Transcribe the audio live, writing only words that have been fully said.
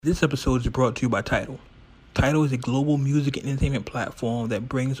This episode is brought to you by Tidal. Tidal is a global music and entertainment platform that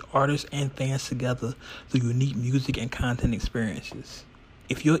brings artists and fans together through unique music and content experiences.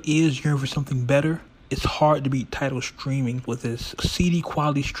 If your ears yearn for something better, it's hard to beat Tidal streaming with its CD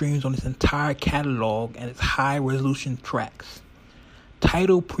quality streams on its entire catalog and its high resolution tracks.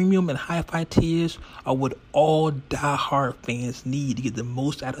 Tidal Premium and Hi-Fi tiers are what all die-hard fans need to get the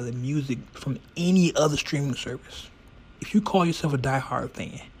most out of the music from any other streaming service. If you call yourself a die-hard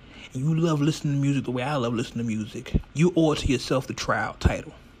fan and you love listening to music the way I love listening to music, you owe it to yourself to try out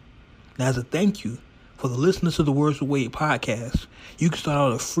Tidal. Now, as a thank you for the listeners of the Words with Wade podcast, you can start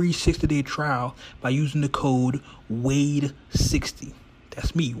out a free 60-day trial by using the code WADE60.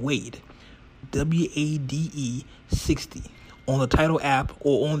 That's me, Wade. WADE 60. On the Tidal app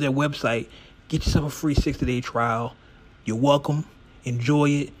or on their website, get yourself a free 60-day trial. You're welcome. Enjoy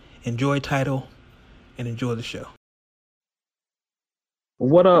it. Enjoy Tidal. And enjoy the show.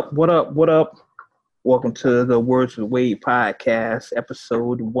 What up? Welcome to the Words with Wade podcast,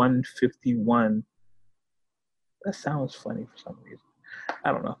 episode 151. That sounds funny for some reason.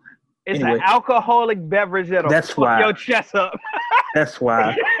 I don't know. It's an alcoholic beverage that'll fuck your chest up. That's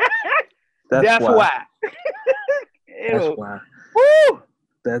why. That's why. That's why. Woo!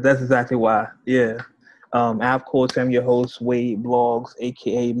 That's exactly why. Yeah. I, of course, am your host, Wade Blogs,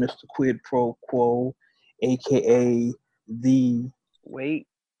 a.k.a. Mr. Quid Pro Quo, a.k.a. the... Wait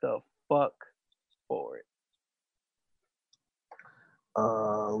the fuck for it.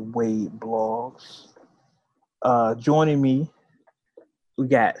 Wade Blogs. Joining me, we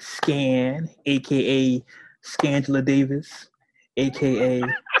got Scan, a.k.a. Scangela Davis, a.k.a.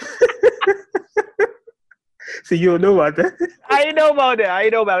 See, you don't know about that. I ain't know about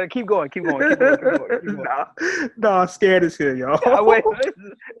it. Keep going. Nah, Scan is here, y'all. Wait.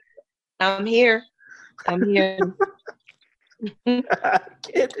 I'm here. I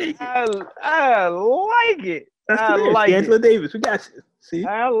like it. I like it. Angela Davis, we got you. See?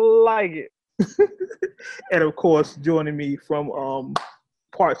 I like it. And of course, joining me from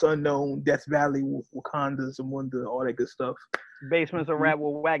parts unknown, Death Valley, Wakanda, Zamunda, all that good stuff. Basements of rap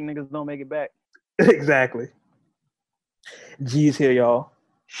where whack niggas don't make it back. Exactly. G's here, y'all.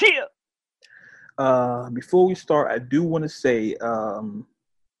 Shit. Before we start, I do want to say,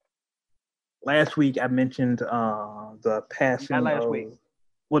 last week I mentioned the passing. Not last week.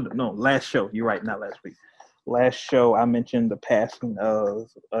 Well, no, last show. You're right, not last week. Last show I mentioned the passing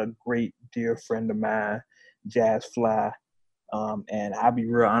of a great dear friend of mine, Jazz Fly. And I'll be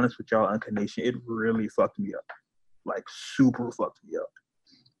real honest with y'all, Uncut Nation, it really fucked me up. Like super fucked me up.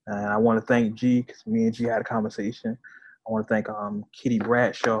 And I want to thank G, because me and G had a conversation. I want to thank Kitty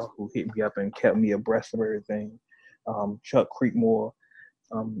Bradshaw, who hit me up and kept me abreast of everything. Chuck Creekmore.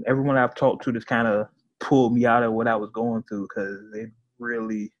 Everyone I've talked to just kind of pulled me out of what I was going through, because it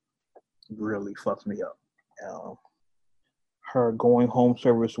really, really fucked me up. Her going home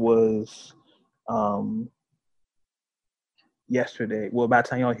service was yesterday. Well, by the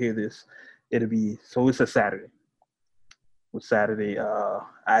time y'all hear this, it's a Saturday. With Saturday,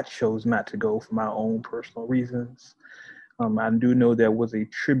 I chose not to go for my own personal reasons. I do know there was a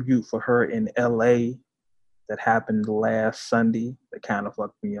tribute for her in LA that happened last Sunday that kind of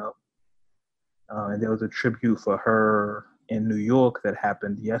fucked me up. And there was a tribute for her in New York that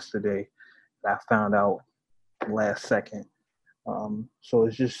happened yesterday that I found out last second. So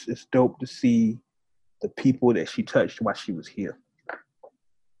it's dope to see the people that she touched while she was here.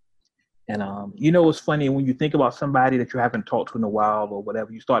 And it's funny when you think about somebody that you haven't talked to in a while or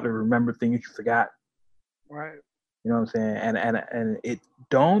whatever, you start to remember things you forgot. Right. You know what I'm saying? And it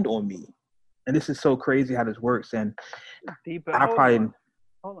dawned on me. And this is so crazy how this works. And hold on.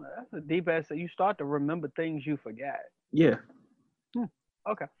 That's a deep ass. You start to remember things you forgot. Yeah.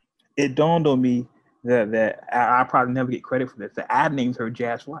 Okay. It dawned on me that I probably never get credit for this. That I named her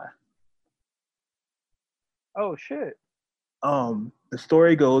Jazz Fly. Oh shit. The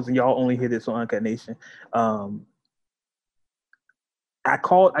story goes, and y'all only hear this on Uncut Nation. I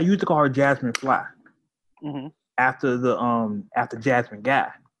used to call her Jasmine Fly. Mm-hmm. After Jasmine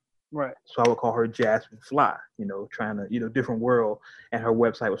Guy. Right. So I would call her Jasmine Fly, trying to, different world. And her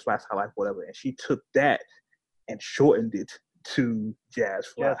website was Fly Style Life, whatever. And she took that and shortened it to Jazz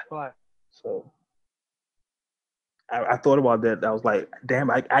Fly. Jazz Fly. So I thought about that. I was like,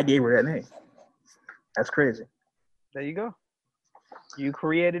 damn, I gave her that name. That's crazy. There you go. You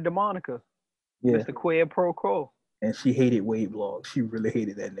created the moniker. Yeah. Mr. Quid Pro Quo. And she hated Wade Blogs. She really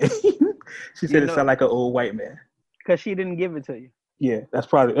hated that name. She said it sounded like an old white man. Because she didn't give it to you. Yeah, that's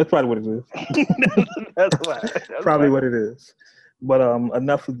probably what it is. That's why. Probably what it is. But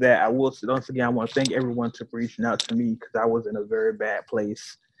enough of that. I will once again I want to thank everyone for reaching out to me, because I was in a very bad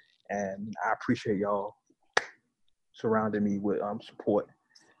place and I appreciate y'all surrounding me with support.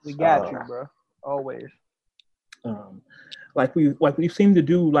 We got you, bro. Always. Like we seem to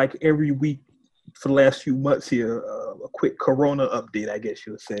do like every week for the last few months here, a quick Corona update, I guess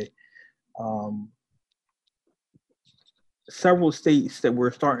you would say. Several states that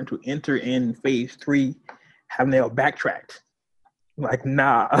were starting to enter in phase 3 have now backtracked. Like,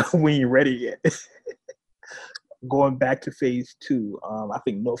 nah, we ain't ready yet. Going back to phase 2. I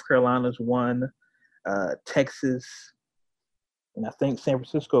think North Carolina's one, Texas, and I think San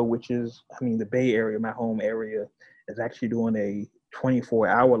Francisco, which is, the Bay Area, my home area, is actually doing a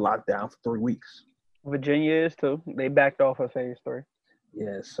 24-hour lockdown for 3 weeks. Virginia is too. They backed off of phase 3.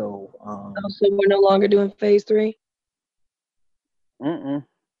 Yeah, so so we're no longer doing phase 3?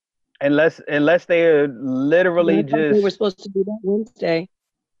 Unless they are literally just. We were supposed to do that Wednesday.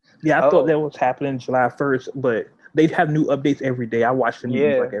 Yeah, I thought that was happening July 1st, but they have new updates every day. I watch the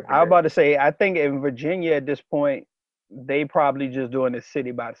news like every day. I was about to say, I think in Virginia at this point, they probably just doing it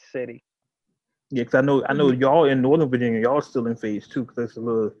city by city. Yeah, because I know y'all in Northern Virginia, y'all still in phase 2 because it's a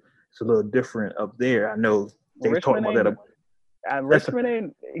little different up there. I know they talking about that. Richmond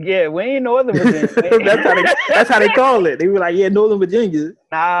ain't. Yeah, we ain't Northern Virginia. that's how they call it. They were like, yeah, Northern Virginia.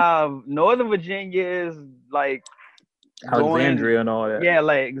 Nah, Northern Virginia is like Alexandria and all that. Yeah,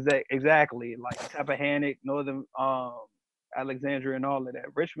 like exactly, like Tappahannock, Northern Alexandria and all of that.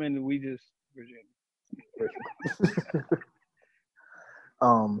 Richmond, we just Virginia.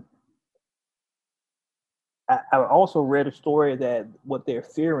 I also read a story that what they're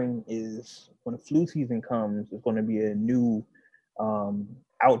fearing is when the flu season comes, there's going to be a new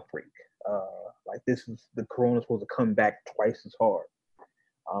outbreak. Like the corona's supposed to come back twice as hard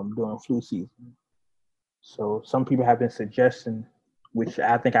during flu season. So some people have been suggesting, which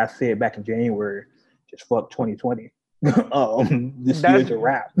I think I said back in January, just fuck 2020. This year's a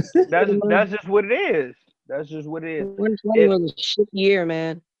wrap. That's just what it is. That's just what it is. 2020 was a shit year,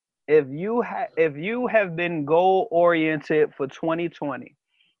 man. If you have been goal oriented for 2020,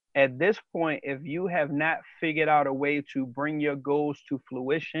 at this point, if you have not figured out a way to bring your goals to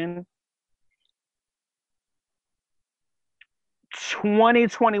fruition,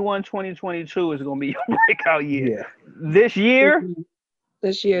 2021, 2022 is going to be your breakout year. Yeah. This year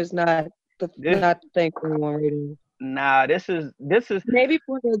is not the thing for anyone right now. Nah, this is maybe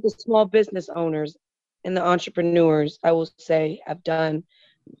for the small business owners and the entrepreneurs, I will say, have done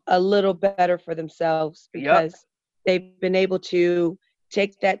a little better for themselves because they've been able to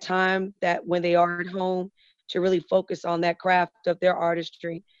take that time that when they are at home to really focus on that craft of their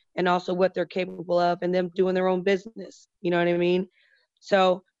artistry and also what they're capable of and them doing their own business. You know what I mean?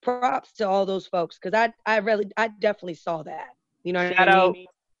 So props to all those folks because I definitely saw that. You know what I mean?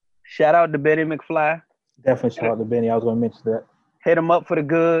 Shout out to Benny McFly. Definitely shout out to Benny. I was going to mention that. Hit him up for the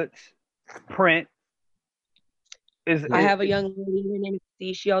goods. Print. I have a young lady, her name is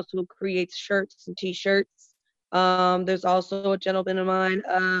C. She also creates shirts and T-shirts. There's also a gentleman of mine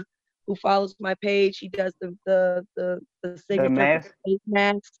who follows my page. He does the signature face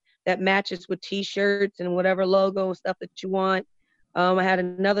masks that matches with T-shirts and whatever logo and stuff that you want. I had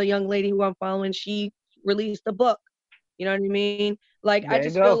another young lady who I'm following. She released a book. You know what I mean? Like, I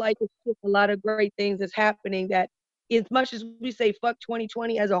just feel like it's just a lot of great things that's happening that as much as we say fuck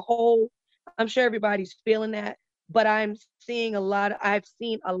 2020 as a whole, I'm sure everybody's feeling that. But I've seen a lot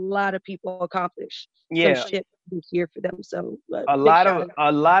of people accomplish some shit this year for them. So a lot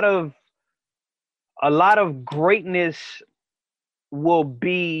of greatness will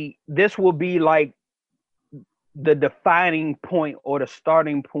be like the defining point or the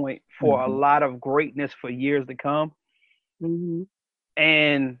starting point for a lot of greatness for years to come. Mm-hmm.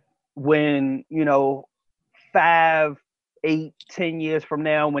 And when 5, 8, 10 years from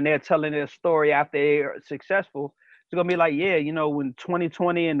now, when they're telling their story after they're successful, it's gonna be like, when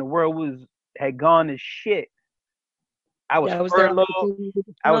 2020 and the world had gone to shit, I was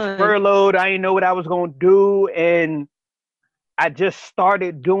furloughed. I didn't know what I was gonna do, and I just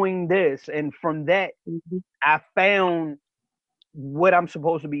started doing this, and from that, I found what I'm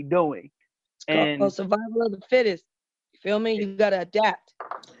supposed to be doing. It's survival of the fittest. You feel me? You gotta adapt,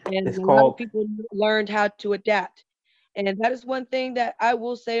 and a lot of people learned how to adapt, and that is one thing that I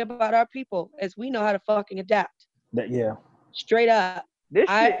will say about our people, is we know how to fucking adapt. Straight up.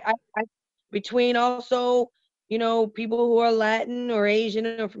 I between also, people who are Latin or Asian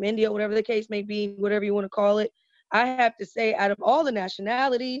or from India, whatever the case may be, whatever you want to call it, I have to say, out of all the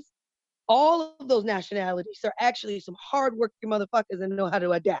nationalities, all of those nationalities are actually some hardworking motherfuckers that know how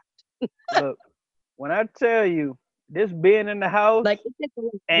to adapt. Look, when I tell you, this being in the house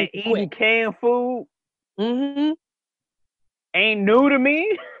and eating canned food ain't new to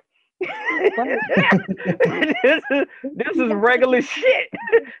me. This is regular shit.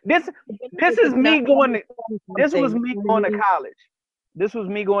 This is me going to this was me going to college. This was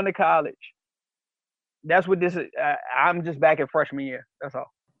me going to college. That's what this is. I'm just back in freshman year. That's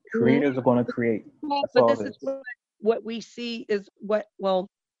all. Creators are going to create. That's but all this it is what we see is what. Well,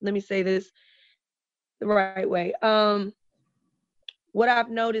 let me say this the right way. What I've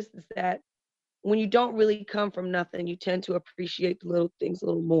noticed is that when you don't really come from nothing, you tend to appreciate the little things a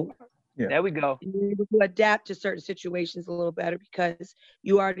little more. Yeah. There we go. And you're able to adapt to certain situations a little better because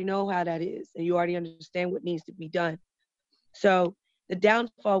you already know how that is and you already understand what needs to be done. So the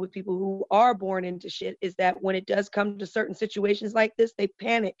downfall with people who are born into shit is that when it does come to certain situations like this, they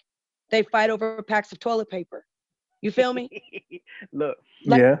panic. They fight over packs of toilet paper. You feel me? Look.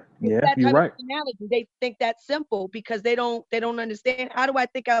 Like, yeah, you're right. Analogy, they think that's simple because they don't understand. How do I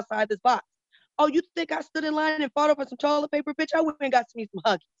think outside this box? Oh, you think I stood in line and fought over some toilet paper, bitch? I went and got me some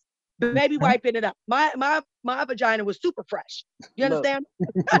Huggies. Baby wiping it up. My vagina was super fresh. You understand?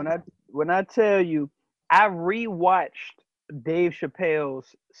 Look, when I tell you, I rewatched Dave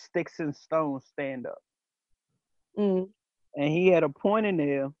Chappelle's Sticks and Stones stand up. Mm. And he had a point in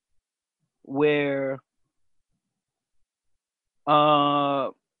there where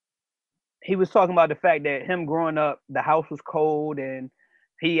he was talking about the fact that him growing up, the house was cold, and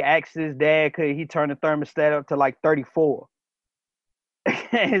he asked his dad could he turn the thermostat up to like 34.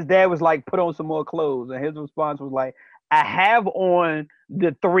 And his dad was like, put on some more clothes. And his response was like, I have on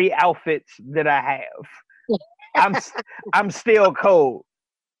the 3 outfits that I have. I'm still cold.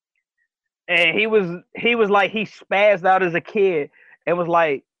 And he was like, he spazzed out as a kid and was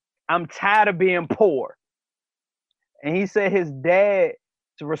like, I'm tired of being poor. And he said his dad's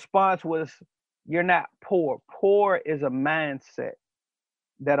response was, you're not poor. Poor is a mindset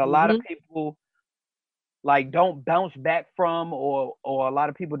that a lot of people like don't bounce back from, or a lot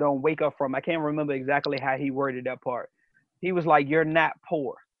of people don't wake up from. I can't remember exactly how he worded that part. He was like, you're not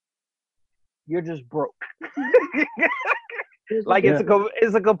poor. You're just broke. Like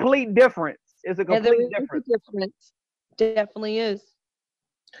it's a complete difference. It's a complete difference. Definitely is.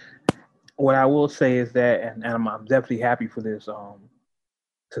 What I will say is that, and I'm definitely happy for this.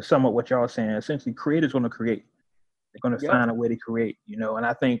 To sum up what y'all are saying, essentially, creators going to create. They're going to find a way to create, And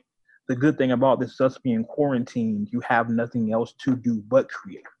I think the good thing about this is us being quarantined, you have nothing else to do but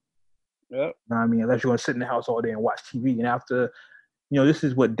create. Yep. You know what I mean? Unless you're going to sit in the house all day and watch TV. And after, this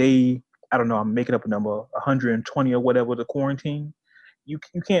is what day, I don't know, I'm making up a number, 120 or whatever, the quarantine. You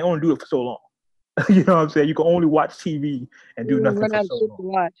can't only do it for so long. You know what I'm saying? You can only watch TV and do nothing for so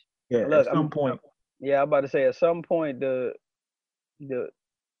long. Yeah, look, at some point. Yeah, I'm about to say at some point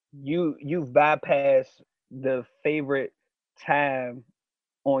you've bypassed the favorite time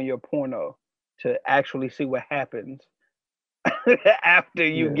on your porno to actually see what happens after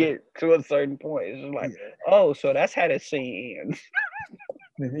you get to a certain point. It's just like, oh, so that's how the scene ends.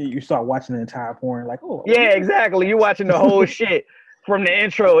 You start watching the entire porn, like, oh. Yeah, exactly. You're watching the whole shit from the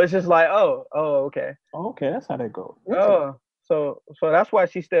intro. It's just like, oh, okay. Oh, okay, that's how that goes. Oh, so that's why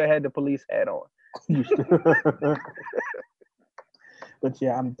she still had the police hat on. But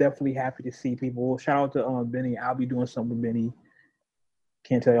yeah, I'm definitely happy to see people. Shout out to Benny. I'll be doing something with Benny.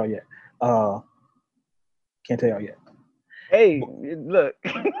 Can't tell y'all yet. Hey, look,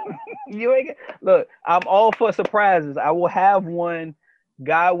 look. I'm all for surprises. I will have one,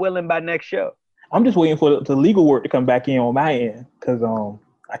 God willing, by next show. I'm just waiting for the legal work to come back in on my end because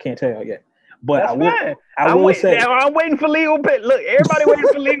I can't tell y'all yet. But I will say I'm waiting for legal pit. Look, everybody waiting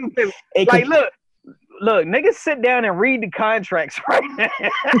for legal pit. Like, look, niggas sit down and read the contracts right now.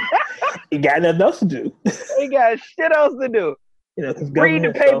 You got nothing else to do. They got shit else to do. Read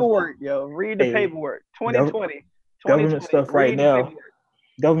the paperwork, yo. Read the paperwork. 2020. Government stuff right now.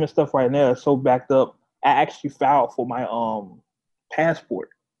 Government stuff right now is so backed up. I actually filed for my passport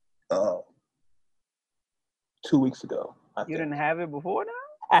 2 weeks ago. You didn't have it before now?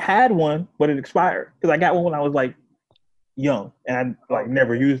 I had one, but it expired because I got one when I was like young and I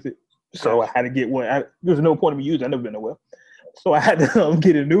never used it. So I had to get one. There was no point in me using it. I've never been nowhere. So I had to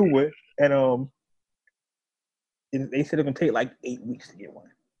get a new one. And they said it can take like 8 weeks to get one.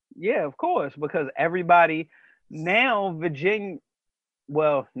 Yeah, of course, because everybody now Virginia,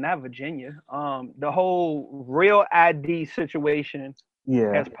 well, not Virginia. The whole Real ID situation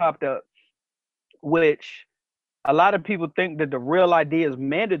has popped up, which a lot of people think that the Real ID is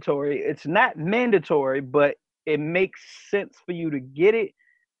mandatory. It's not mandatory, but it makes sense for you to get it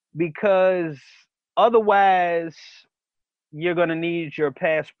because otherwise you're going to need your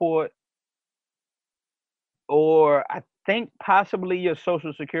passport or I think possibly your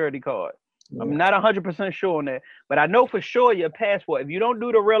social security card. Yeah. I'm not 100% sure on that, but I know for sure your passport. If you don't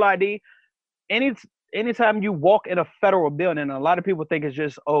do the real ID, anytime you walk in a federal building, a lot of people think it's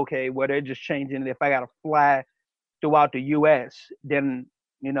just okay, well they're just changing it. If I gotta fly throughout the U.S., then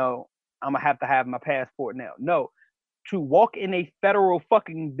I'm gonna have to have my passport now. No, to walk in a federal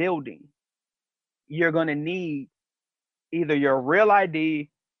fucking building, you're gonna need either your real ID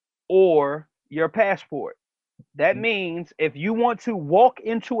or your passport. That means if you want to walk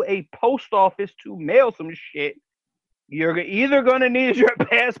into a post office to mail some shit, you're either gonna need your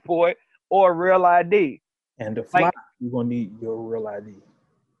passport or real ID. And to fly, you're gonna need your real ID.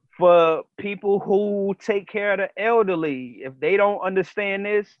 For people who take care of the elderly, if they don't understand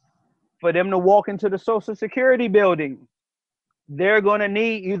this, for them to walk into the Social Security building, they're gonna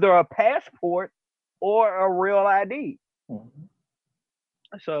need either a passport or a real ID. Mm-hmm.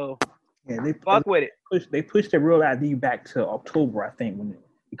 So yeah, fuck with it. They pushed the real ID back to October, I think, when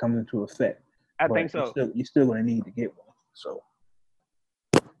it comes into effect. I think so. You're still gonna need to get one. So,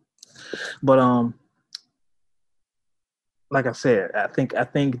 but like I said, I think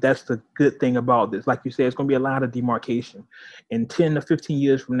that's the good thing about this. Like you said, it's going to be a lot of demarcation. In 10 to 15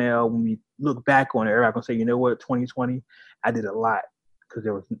 years from now, when we look back on it, everybody's going to say, you know what, 2020, I did a lot because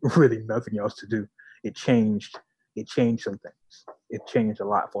there was really nothing else to do. It changed some things. It changed a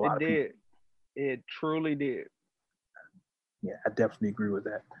lot for a lot of people. It truly did. Yeah, I definitely agree with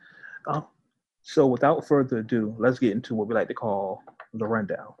that. So without further ado, let's get into what we like to call the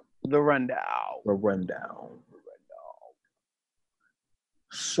rundown. The rundown.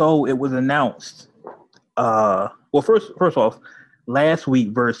 So it was announced. Well, first off, last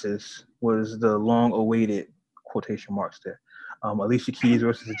week Versus was the long-awaited quotation marks there. Alicia Keys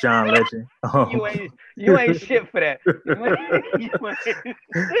versus John Legend. You ain't shit for that.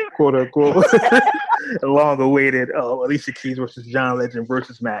 Quote unquote. Long-awaited Alicia Keys versus John Legend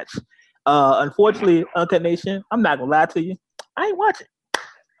versus match. Unfortunately, Uncut Nation, I'm not gonna lie to you, I ain't watching.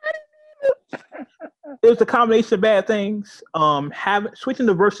 It was a combination of bad things. Switching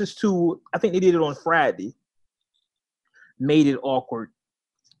the verses to, I think they did it on Friday, made it awkward.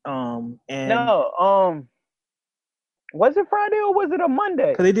 Was it Friday or was it a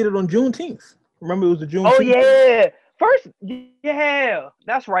Monday? Because they did it on Juneteenth. Remember, it was the Juneteenth. Oh yeah,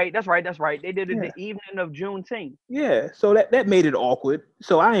 that's right. They did it the evening of Juneteenth. Yeah, so that made it awkward.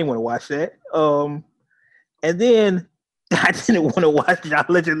 So I didn't want to watch that. And then I didn't want to watch John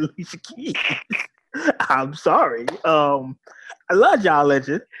Legend and Alicia Keys. I'm sorry. I love John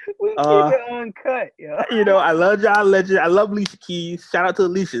Legend. We keep it uncut, yo. I love John Legend. I love Alicia Keys. Shout out to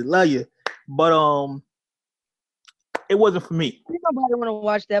Alicia. Love you. But it wasn't for me. Nobody want to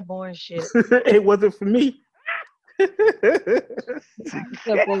watch that boring shit. It wasn't for me. You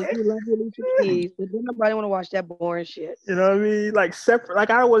love Alicia Keys, but then nobody want to watch that boring shit. You know what I mean? Like separate. Like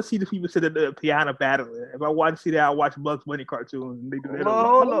I don't want to see the people sit at the piano battling. If I want to see that, I watch Bugs Bunny cartoons. And they do that.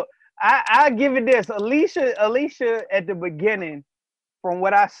 Look. I give it this. Alicia at the beginning, from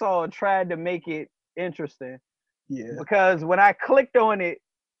what I saw, tried to make it interesting. Yeah. Because when I clicked on it,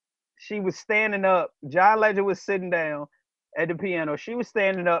 she was standing up. John Legend was sitting down at the piano. She was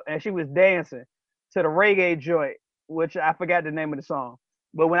standing up and she was dancing to the reggae joint, which I forgot the name of the song.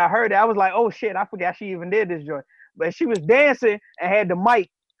 But when I heard it, I was like, oh shit, I forgot she even did this joint. But she was dancing and had the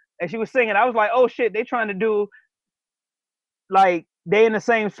mic and she was singing. I was like, oh shit, they trying to do like they in the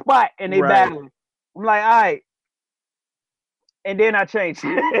same spot and they battling. I'm like, all right. And then I changed.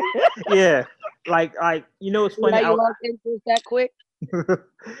 Yeah. Like it's funny. You lost interest that quick?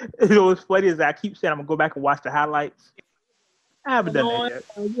 What's funny is I keep saying I'm gonna go back and watch the highlights. I haven't done that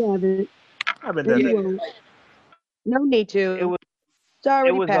yet. You haven't. I haven't done that. No need to. It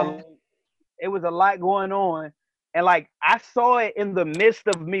was a lot going on, and like I saw it in the midst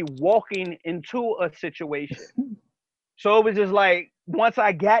of me walking into a situation. So it was just like once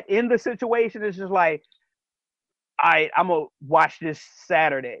I got in the situation, it's just like, all right, I'm gonna watch this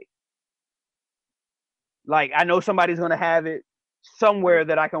Saturday. Like I know somebody's gonna have it somewhere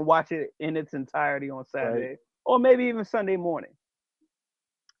that I can watch it in its entirety on Saturday, or maybe even Sunday morning.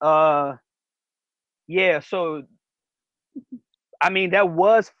 Yeah, so I mean that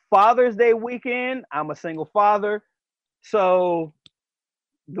was Father's Day weekend. I'm a single father, so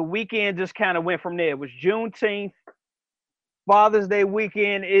the weekend just kind of went from there. It was Juneteenth, Father's Day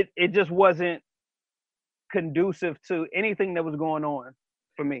weekend. It just wasn't conducive to anything that was going on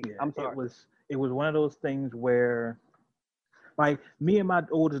for me. Yeah, I'm sorry. It was one of those things where, like, me and my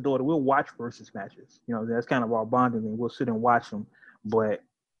oldest daughter, we'll watch versus matches. That's kind of our bonding thing. We'll sit and watch them. But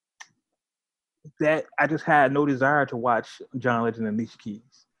that I just had no desire to watch John Legend and Alicia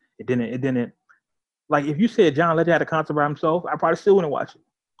Keys. It didn't. Like, if you said John Legend had a concert by himself, I probably still wouldn't watch it.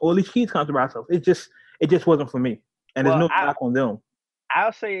 or Alicia Keys concert by herself. It just wasn't for me. And there's no knock on them.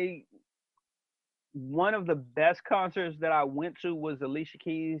 I'll say one of the best concerts that I went to was Alicia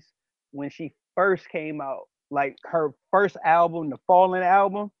Keys when she first came out. Like her first album, the Fallen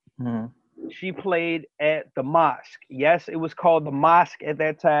album, she played at the Mosque. Yes, it was called the Mosque at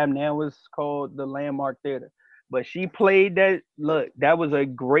that time. Now it's called the Landmark Theater. But she played that. Look, that was a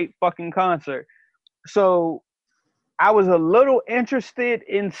great fucking concert. So I was a little interested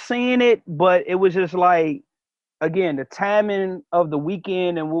in seeing it, but it was just like, again, the timing of the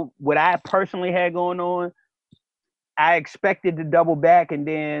weekend and what I personally had going on, I expected to double back, and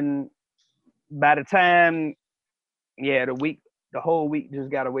then by the time, the whole week just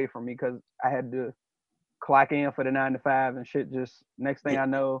got away from me because I had to clock in for the 9 to 5 and shit. Just next thing I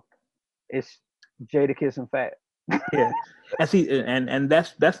know, it's Jadakiss and Fab. Yeah, and see, and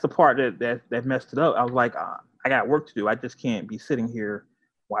that's the part that messed it up. I was like, I got work to do. I just can't be sitting here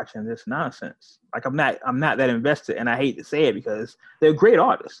watching this nonsense. Like I'm not that invested, and I hate to say it because they're great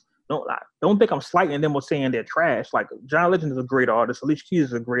artists. Don't think I'm slighting them or saying they're trash. Like John Legend is a great artist. Alicia Keys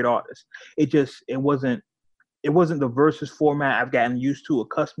is a great artist. It wasn't the versus format I've gotten used to,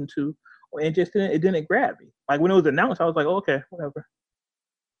 accustomed to. It didn't grab me. Like when it was announced, I was like, oh, okay, whatever.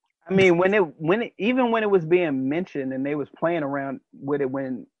 I mean, when it was being mentioned and they was playing around with it,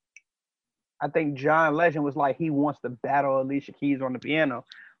 when I think John Legend was like, he wants to battle Alicia Keys on the piano.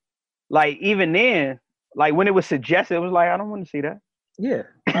 Like even then, like when it was suggested, it was like, I don't want to see that. Yeah.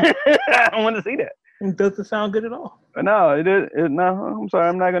 I don't want to see that. It doesn't sound good at all. No, no, I'm sorry,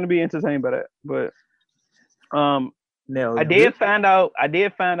 I'm not going to be entertained by that. But I did find out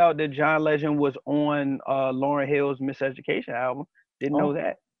that John Legend was on Lauryn Hill's Miseducation album. Didn't know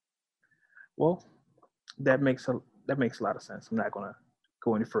that. Well, that makes a lot of sense. I'm not gonna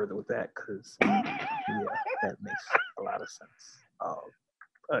go any further with that because that makes a lot of sense.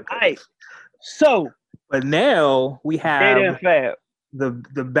 Okay. So, but now we have Fab. the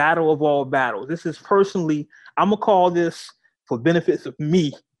battle of all battles. This is personally, I'm gonna call this for benefits of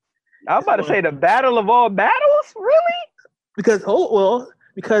me. I was about to say the battle of all battles, really? Because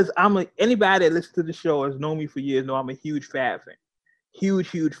anybody that listens to the show has known me for years know I'm a huge Fab fan,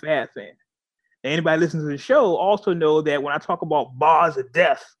 huge Fab fan. Anybody listening to the show also know that when I talk about bars of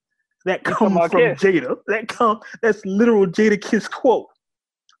death, that comes from Jada. That's literal Jadakiss quote.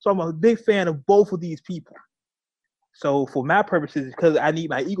 So I'm a big fan of both of these people. So for my purposes, because I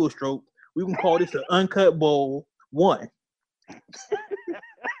need my ego stroked, we can call this an Uncut Bowl 1.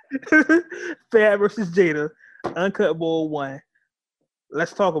 Fab versus Jada, Uncut Bowl 1.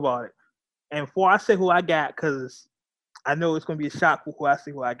 Let's talk about it. And before I say who I got, because I know it's going to be a shock before I say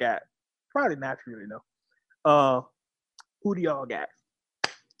who I got. Probably not really, no. Who do y'all got?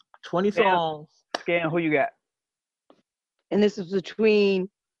 20 songs. Scan, who you got? And this is between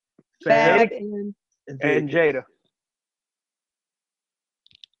Fab and Jada.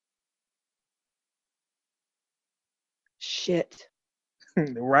 Shit.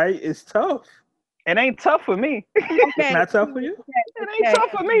 Right? It's tough. It ain't tough for me. Okay. It's not tough for you? It ain't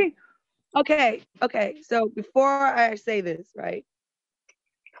tough for me. Okay. So before I say this, right?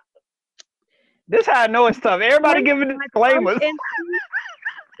 This is how I know it's tough. Everybody giving disclaimers.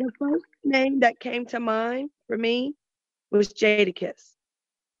 The first name that came to mind for me was Jadakiss.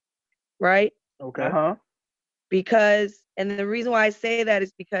 Right? Okay. Uh-huh. Because, and the reason why I say that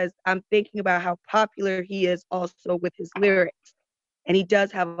is because I'm thinking about how popular he is also with his lyrics. And he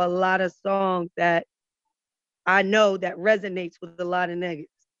does have a lot of songs that I know that resonates with a lot of niggas.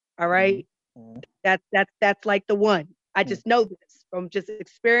 All right? Mm-hmm. That's like the one. I just know this from just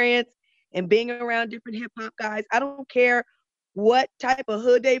experience and being around different hip hop guys. I don't care what type of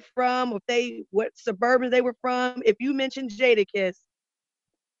hood they from, what suburban they were from. If you mention Jadakiss,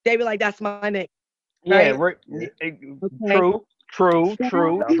 they be like, that's my name. Right? Yeah, okay. True.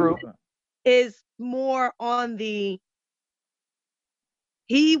 Is more on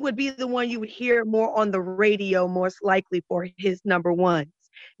he would be the one you would hear more on the radio, most likely for his number ones.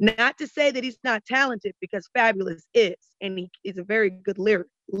 Not to say that he's not talented, because Fabulous is, and he is a very good lyricist.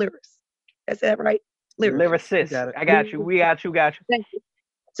 That's that right? Lyricist. I got you. We got you. Thank you.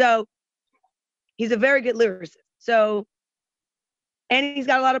 So he's a very good lyricist. So, and he's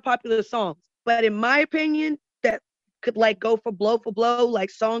got a lot of popular songs. But in my opinion, that could like go for blow, like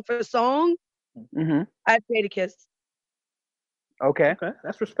song for song. Mm-hmm. I'd say Jadakiss. Okay.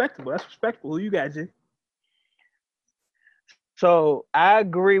 That's respectable. Who you got, G? So I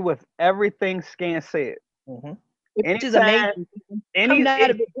agree with everything Scan said. Mm-hmm. Which is amazing. I'm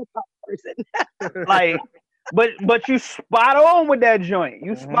not a big hip hop person. Like, but you spot on with that joint.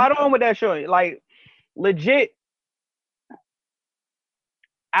 You spot on with that joint. Like, legit.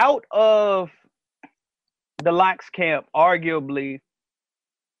 out of the Lox camp, arguably,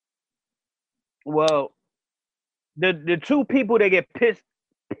 well, the two people that get pit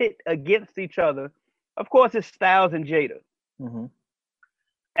against each other, of course, it's Styles and Jada. Mm-hmm.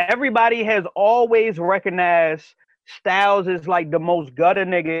 Everybody has always recognized Styles is like the most gutter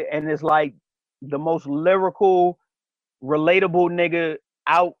nigga and is like the most lyrical, relatable nigga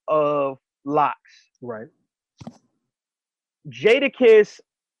out of Lox. Right. Jadakiss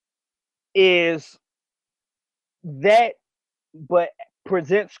is that, but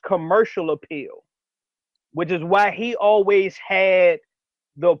presents commercial appeal, which is why he always had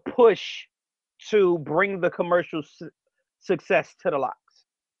the push to bring the commercial success to the Lox.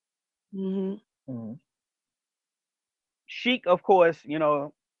 Mm-hmm. Mm-hmm. Sheek, of course, you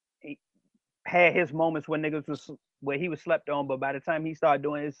know, he had his moments when niggas was where he was slept on, but by the time he started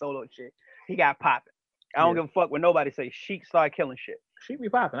doing his solo shit, he got popping. I don't give a fuck what nobody say. Sheek started killing shit. Sheek be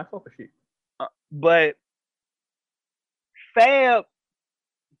popping. I fuck with Sheek. But Fab's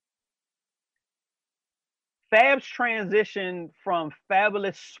transition from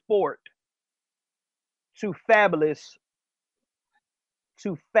Fabulous Sport to Fabulous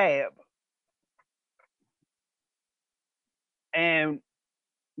to Fab. And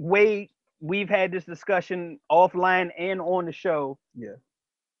Wade, we've had this discussion offline and on the show. Yeah.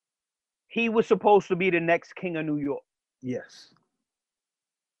 He was supposed to be the next king of New York. Yes.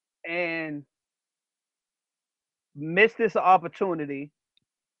 And missed this opportunity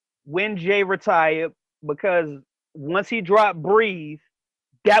when Jay retired, because once he dropped Breathe,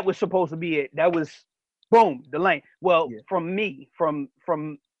 that was supposed to be it. That was boom, the lane. Well, from me, from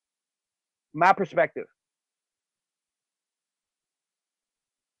my perspective.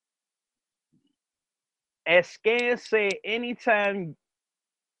 As Scan said, anytime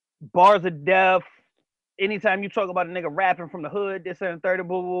Bars of Death, anytime you talk about a nigga rapping from the hood, this and 30,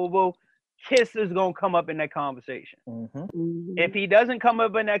 boo, boo, boo, Kiss is gonna come up in that conversation. Mm-hmm. If he doesn't come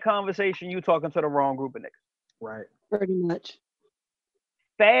up in that conversation, you talking to the wrong group of niggas. Right. Pretty much.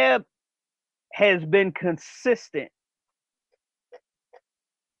 Fab has been consistent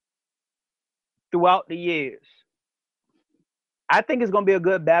throughout the years. I think it's gonna be a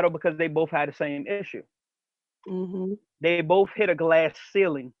good battle because they both had the same issue. Mm-hmm. They both hit a glass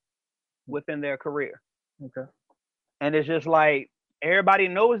ceiling within their career. Okay. And it's just like everybody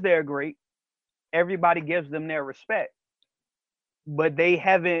knows they're great. Everybody gives them their respect. But they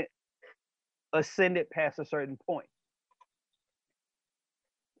haven't ascended past a certain point.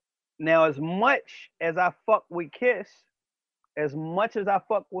 Now, as much as I fuck with Kiss, as much as I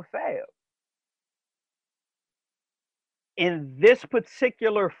fuck with Fab, in this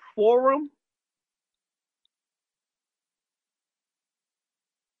particular forum,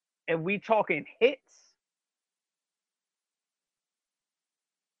 if we talking hits,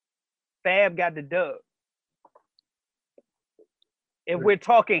 Fab got the dub. If we're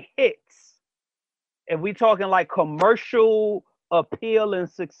talking hits, if we talking like commercial appeal and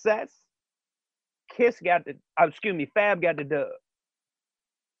success, Fab got the dub.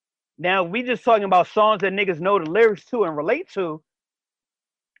 Now, we just talking about songs that niggas know the lyrics to and relate to.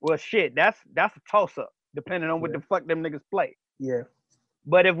 Well, shit, that's a toss-up, depending on what the fuck them niggas play. Yeah.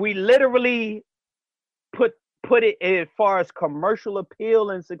 But if we literally put it as far as commercial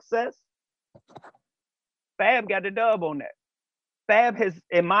appeal and success, Fab got the dub on that. Fab has,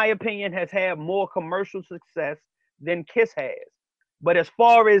 in my opinion, has had more commercial success than Kiss has. But as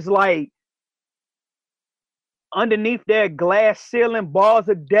far as like underneath their glass ceiling, Bars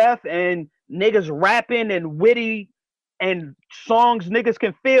of Death, and niggas rapping and witty and songs niggas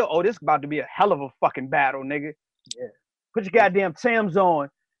can feel, oh, this is about to be a hell of a fucking battle, nigga. Yeah. Put your goddamn Timbs on.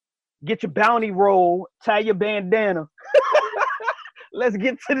 Get your bounty roll. Tie your bandana. Let's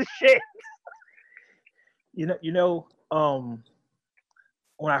get to the shit. When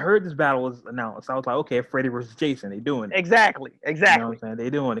I heard this battle was announced, I was like, okay, Freddie versus Jason, they doing it. Exactly. You know what I'm saying? They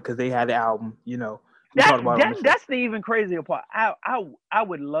doing it because they had the album, That's the even crazier part. I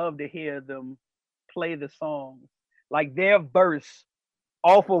would love to hear them play the songs, like their verse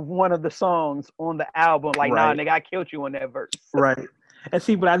off of one of the songs on the album. Like, nah, nigga, I killed you on that verse. Right. And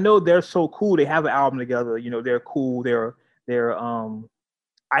see, but I know they're so cool. They have an album together. You know, they're cool. They're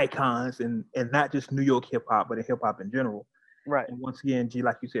icons and not just New York hip hop, but in hip hop in general. Right. And once again, G,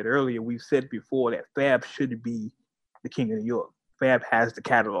 like you said earlier, we've said before that Fab should be the king of New York. Fab has the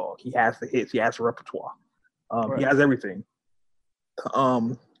catalog. He has the hits. He has the repertoire. He has everything.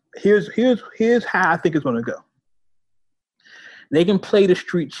 Here's how I think it's gonna go. They can play the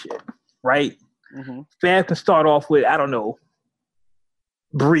street shit, right? Mm-hmm. Fab can start off with, I don't know,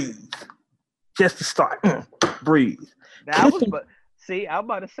 Breathe. Just to start. Breathe. See, I'm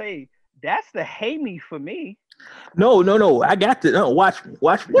about to say that's the hate me for me. No. I got to. No, watch me.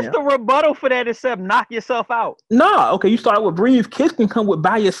 What's now. the rebuttal for that except knock yourself out? No, okay. You start with Breathe. Kiss can come with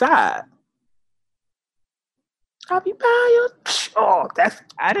By Your Side. I'll be by your. Oh, that's.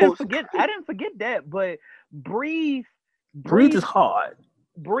 I didn't forget that, but Breathe is hard.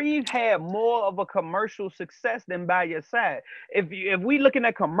 Breathe had more of a commercial success than By Your Side. If we looking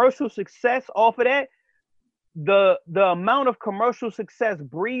at commercial success off of that, the amount of commercial success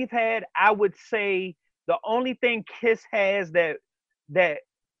Breathe had, I would say the only thing Kiss has that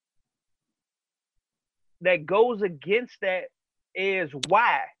goes against that is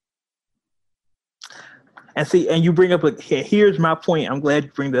Why. And see, and you bring up here's my point. I'm glad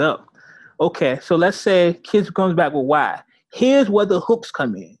you bring that up. Okay, so let's say Kiss comes back with Why. Here's where the hooks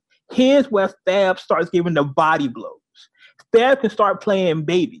come in. Here's where Fab starts giving the body blows. Fab can start playing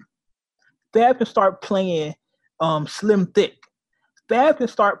Baby. Fab can start playing Slim Thick. Fab can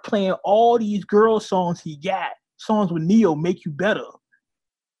start playing all these girl songs he got. Songs with Neo, Make You Better.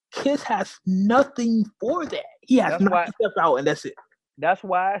 Kiss has nothing for that. He has nothing step out, and that's it. That's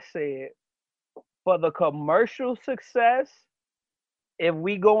why I said, for the commercial success, if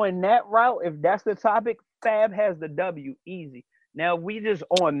we go in that route, if that's the topic, Fab has the W easy. Now, if we just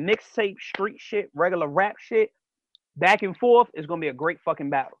on mixtape, street shit, regular rap shit, back and forth, it's gonna be a great fucking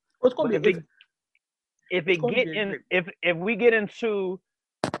battle. It's gonna be if we get into,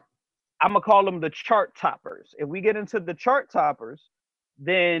 I'm gonna call them the chart toppers. If we get into the chart toppers,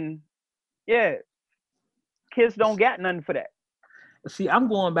 then yeah, Kiss don't got nothing for that. See, I'm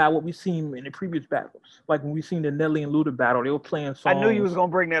going by what we've seen in the previous battles. Like when we seen the Nelly and Luda battle, they were playing songs. I knew you was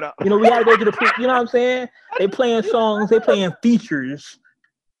gonna bring that up. You know, we gotta go to the you know what I'm saying? They playing songs, they playing features.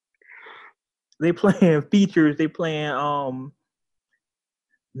 They playing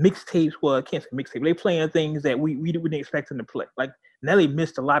mixtapes. Well, I can't say mixtape. They playing things that we didn't expect them to play. Like Nelly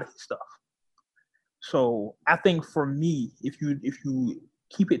missed a lot of his stuff. So I think for me, if you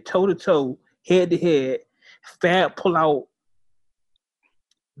keep it toe to toe, head to head, Fab pull out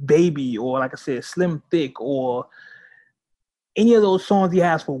Baby, or like I said, Slim Thick, or any of those songs he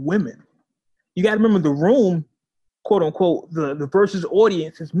has for women. You got to remember the room, quote unquote, the versus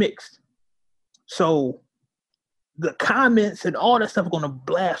audience is mixed. So the comments and all that stuff are going to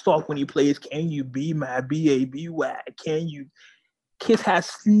blast off when he plays Can You Be My B-A-B-Y? Can you? Kiss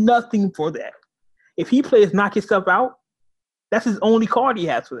has nothing for that. If he plays Knock Yourself Out, that's his only card he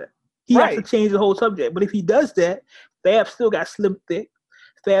has for that. He has to change the whole subject. But if he does that, Fab still got Slim Thick.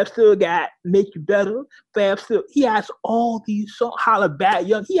 Fab still got Make You Better. He has all these songs. Holla Back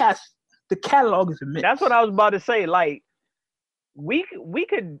Young. He has, the catalog is immense. That's what I was about to say. Like, we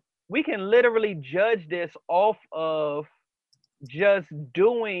can literally judge this off of just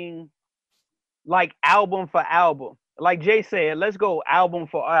doing like album for album. Like Jay said, let's go album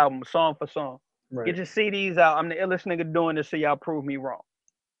for album, song for song. Right. Get your CDs out. I'm the illest nigga doing this, so y'all prove me wrong.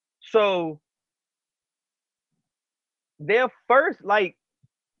 So their first, like,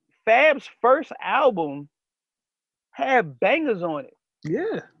 Fab's first album had bangers on it.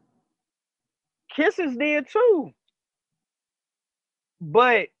 Yeah. Kiss is there too.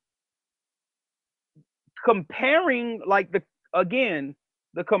 But comparing, like, the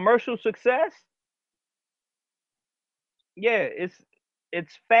commercial success, yeah,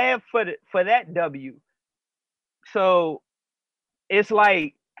 it's Fab for that W. So it's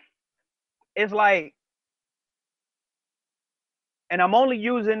like, and I'm only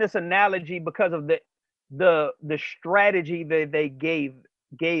using this analogy because of the strategy that they gave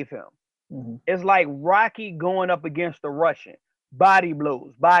him. Mm-hmm. It's like Rocky going up against the Russian. Body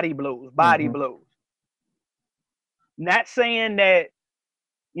blows, body blows, body mm-hmm. blows. Not saying that,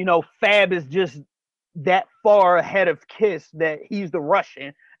 you know, Fab is just that far ahead of Kiss that he's the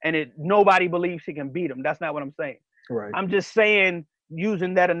Russian and nobody believes he can beat him. That's not what I'm saying. Right. I'm just saying,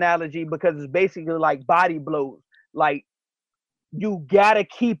 using that analogy because it's basically like body blows. Like, you gotta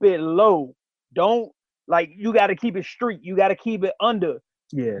keep it low. You gotta keep it street. You gotta keep it under.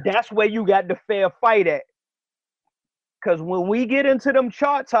 Yeah. That's where you got the fair fight at. Cause when we get into them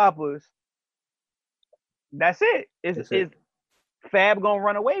chart toppers, that's it. It's Fab gonna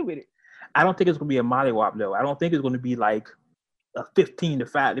run away with it. I don't think it's gonna be a mollywop though. I don't think it's gonna be like a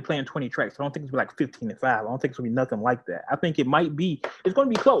 15-5. They're playing 20 tracks. I don't think it's gonna be like 15-5. I don't think it's gonna be nothing like that. I think it's gonna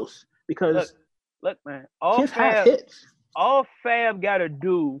be close because look man, all Fab gotta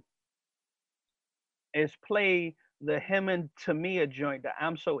do is play the him and Tamia joint, the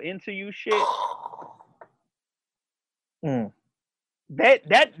I'm So Into You shit.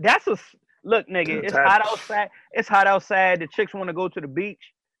 That's a look, nigga. It's hot outside. It's hot outside. The chicks want to go to the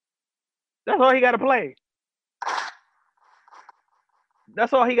beach. That's all he got to play.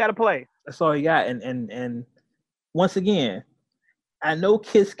 That's all he got to play. That's all he got. And once again, I know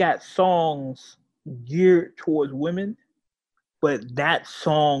Kiss got songs geared towards women, but not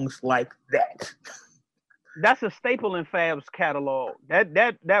songs like that. That's a staple in Fab's catalog.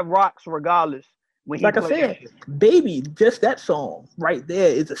 That rocks regardless. When he like I said, Baby, just that song right there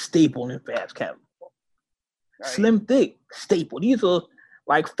is a staple in Fab's catalog. Right. Slim Thick, staple. These are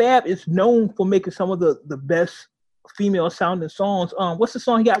like Fab is known for making some of the best female sounding songs. What's the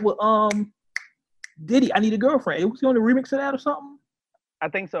song he got with Diddy? I Need a Girlfriend. Was he on the remix of that or something? I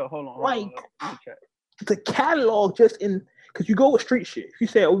think so. Hold on. Like the catalog just in because you go with street shit. If you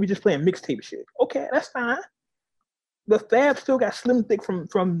say, "Oh, we just playing mixtape shit," okay, that's fine. But Fab still got Slim Thick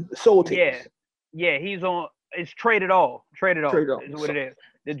from Soul Tapes. Yeah, he's on. It's Traded All. Traded All is what it is.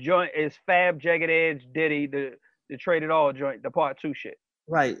 The joint is Fab, Jagged Edge, Diddy, the Traded All joint, the part 2 shit.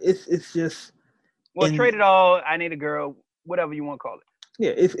 Right. It's just. Well, Traded All, I Need a Girl, whatever you want to call it.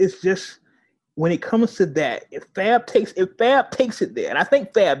 Yeah, it's just when it comes to that, if Fab takes it there, and I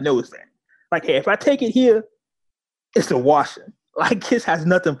think Fab knows that. Like, hey, if I take it here, it's a washing. Like, Kiss has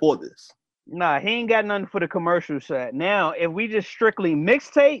nothing for this. Nah, he ain't got nothing for the commercial side. Now, if we just strictly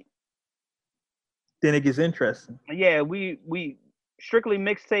mixtape, then it gets interesting. Yeah, we strictly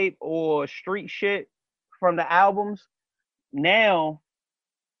mixtape or street shit from the albums. Now,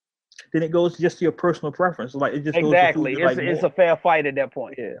 then it goes just to your personal preference. Like it just exactly. Goes to it's a fair fight at that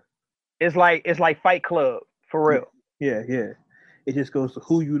point. Yeah, it's like Fight Club for real. Yeah. It just goes to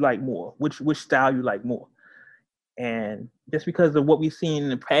who you like more, which style you like more. And just because of what we've seen in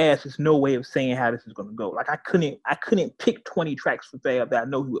the past, there's no way of saying how this is going to go. Like I couldn't pick 20 tracks for Fab that I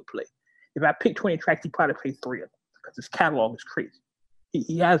know he would play. If I pick 20 tracks, he'd probably play 3 of them because his catalog is crazy.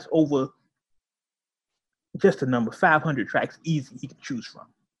 He has over just a number, 500 tracks easy he can choose from.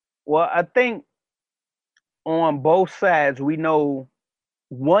 Well, I think on both sides, we know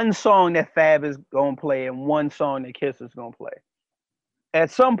one song that Fab is going to play and one song that Kiss is going to play.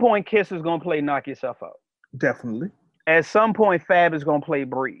 At some point, Kiss is going to play Knock Yourself Out. Definitely. At some point, Fab is going to play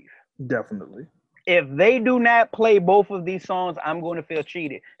Breathe. Definitely. If they do not play both of these songs, I'm going to feel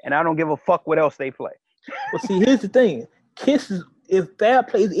cheated, and I don't give a fuck what else they play. Well, see, here's the thing. If Fab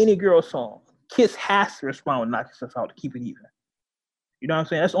plays any girl song, Kiss has to respond with Knock Yourself Out to keep it even. You know what I'm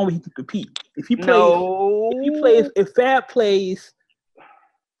saying? That's the only way he can compete. If Fab plays,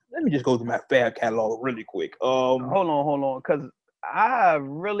 let me just go through my Fab catalog really quick. Hold on, because I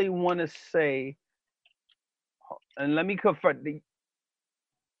really want to say, and let me confront the.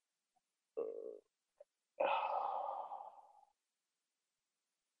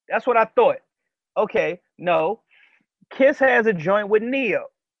 That's what I thought. Okay, no. Kiss has a joint with Neo.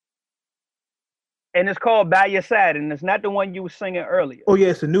 And it's called By Your Side, and it's not the one you were singing earlier. Oh, yeah,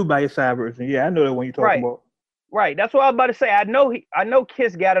 it's the new By Your Side version. Yeah, I know that one you're talking about. Right. That's what I was about to say. I know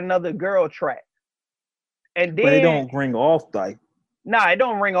Kiss got another girl track. And then, but it don't ring off like. Nah, it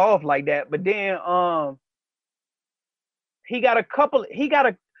don't ring off like that. But then Kiss got a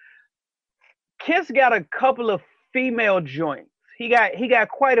couple of female joints. He got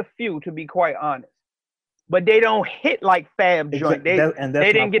quite a few, to be quite honest, but they don't hit like Fab joint. They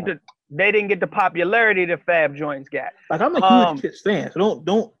didn't get the popularity that Fab joints got. Like I'm a huge Kiss fan, so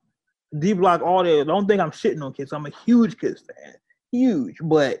don't D-block all that. Don't think I'm shitting on Kiss. I'm a huge Kiss fan, huge.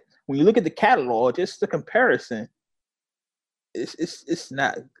 But when you look at the catalog, just the comparison, it's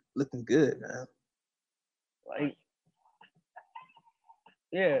not looking good, man. Like,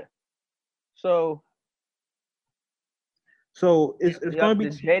 yeah. So it's going to be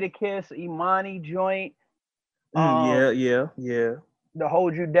the Jadakiss Imani joint. Yeah. To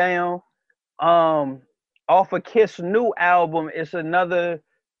Hold You Down. Off of Kiss' new album, it's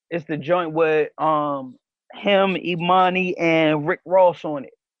the joint with him, Imani, and Rick Ross on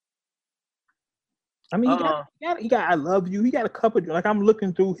it. I mean, he got I Love You. He got a couple. Like I'm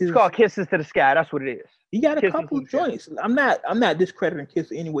looking through his. It's called Kisses to the Sky. That's what it is. He got a couple of joints. I'm not discrediting Kiss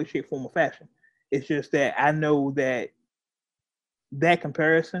in any way, shape, form, or fashion. It's just that I know that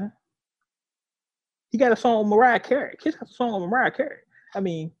comparison. He got a song with Mariah Carey. Kiss got a song with Mariah Carey. I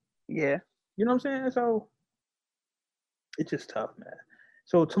mean, yeah, you know what I'm saying? So it's just tough, man.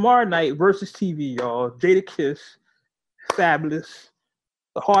 So tomorrow night versus TV, y'all. Jadakiss, Fabulous,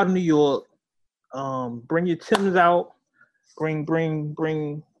 The Heart of New York. Bring your Timbs out. Bring.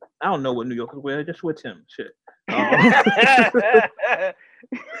 I don't know what New Yorkers wear. Just wear Timbs. Shit.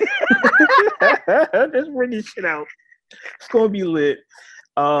 Just bring your shit out. It's gonna be lit.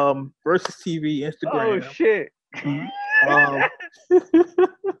 Versus TV, Instagram. Oh shit.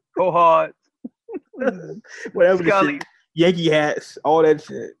 Go hard. Whatever. Yankee hats, all that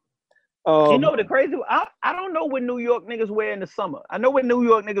shit. You know the crazy? I don't know what New York niggas wear in the summer. I know what New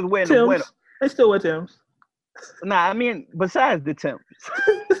York niggas wear in the winter. They still wear Timbs. Nah, I mean besides the Timbs.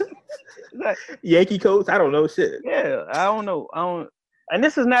 Like, Yankee coats. I don't know shit. Yeah, I don't know. And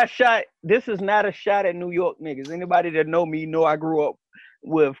this is not a shot at New York niggas. Anybody that know me know I grew up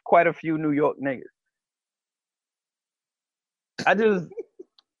with quite a few New York niggas. I just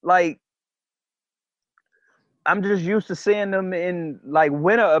like I'm just used to seeing them in like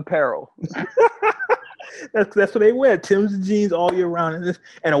winter apparel. That's what they wear. Tim's and jeans all year round,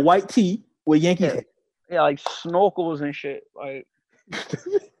 and a white tee with Yankees. Yeah, like snorkels and shit. Like,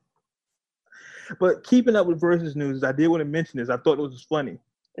 but keeping up with Versus news, I did want to mention this. I thought it was funny.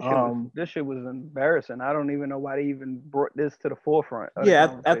 This shit was embarrassing. I don't even know why they even brought this to the forefront.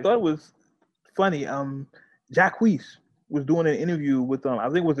 Yeah, I thought it was funny. Jacquees was doing an interview with I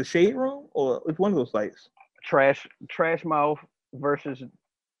think it was the Shade Room or it's one of those sites. Trash Mouth versus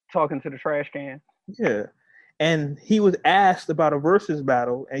talking to the trash can. Yeah. And he was asked about a versus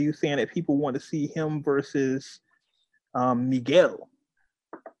battle, and you saying that people want to see him versus Miguel.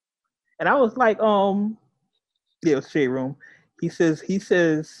 And I was like, yeah, it was Shade Room. He says,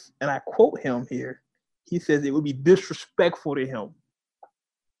 and I quote him here, he says it would be disrespectful to him.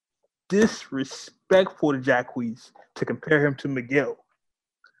 Disrespectful to Jacquees to compare him to Miguel.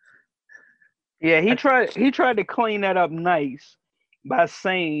 Yeah, he tried to clean that up nice by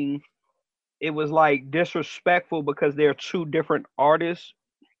saying it was like disrespectful because they're two different artists.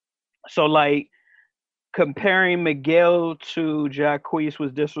 So like comparing Miguel to Jacquees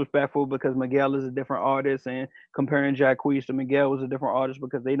was disrespectful because Miguel is a different artist, and comparing Jacquees to Miguel was a different artist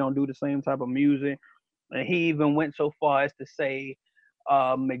because they don't do the same type of music. And he even went so far as to say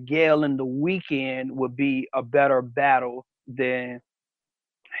Miguel and The Weeknd would be a better battle than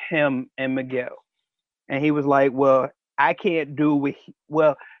him and Miguel. And he was like, well, I can't do with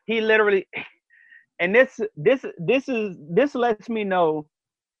he literally, and this lets me know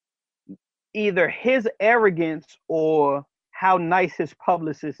either his arrogance or how nice his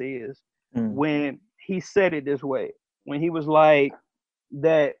publicist is when he said it this way. When he was like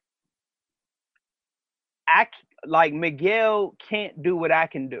that, like Miguel can't do what I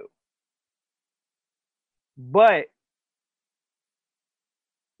can do, but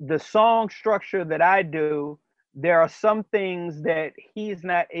the song structure that I do, there are some things that he's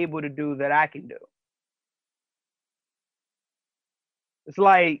not able to do that I can do. It's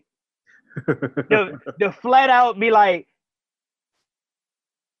like the flat out be like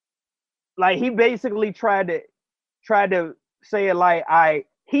he basically tried to say it like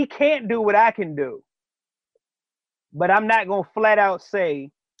he can't do what I can do, but I'm not gonna flat out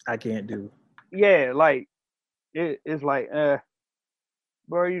say I can't do. Yeah, like it's like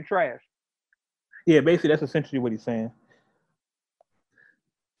bro, you trash. Yeah, basically that's essentially what he's saying.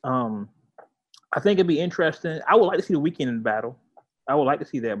 I think it'd be interesting. I would like to see The Weeknd in the battle. I would like to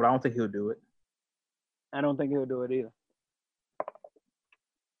see that, but I don't think he'll do it. I don't think he'll do it either.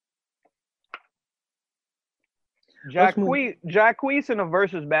 Jacquees in a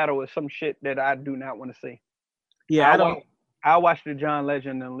versus battle is some shit that I do not want to see. Yeah, I'll watch the John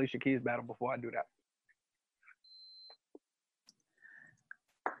Legend and Alicia Keys battle before I do that.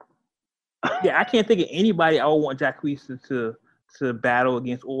 Yeah, I can't think of anybody I would want Jacquees to battle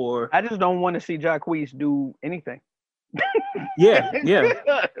against, or I just don't want to see Jacquees do anything. Yeah.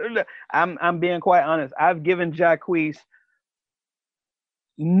 I'm being quite honest. I've given Jacquees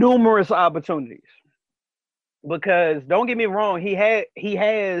numerous opportunities because don't get me wrong, he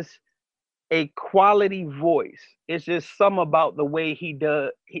has a quality voice. It's just some about the way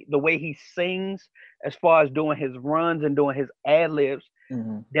the way he sings, as far as doing his runs and doing his ad libs,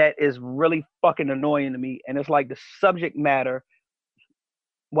 that is really fucking annoying to me. And it's like the subject matter.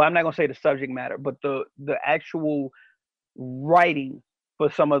 Well, I'm not gonna say the subject matter, but the actual writing for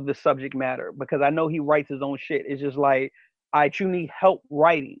some of the subject matter, because I know he writes his own shit. It's just like, you need help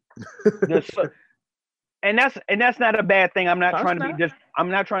writing. And that's not a bad thing. I'm not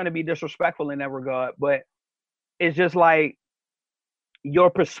trying to be disrespectful in that regard, but it's just like your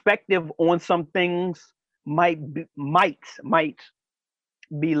perspective on some things might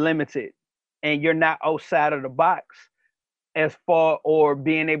be limited, and you're not outside of the box as far, or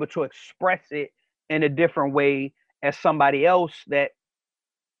being able to express it in a different way as somebody else that,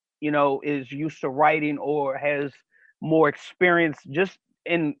 is used to writing or has more experience just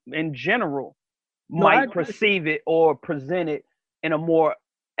in general might perceive it or present it in a more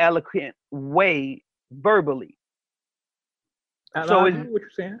eloquent way verbally. I know what you're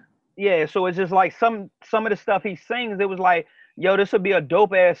saying. Yeah, so it's just like some of the stuff he sings, it was like, yo, this would be a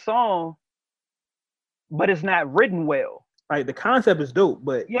dope ass song, but it's not written well. Like the concept is dope,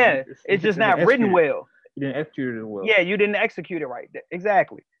 but yeah, it's just not written well. You didn't execute it well. Yeah, you didn't execute it right.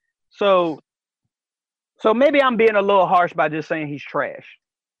 Exactly. So maybe I'm being a little harsh by just saying he's trash.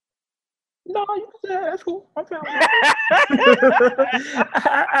 No, you can say that's cool. I'm fine with that.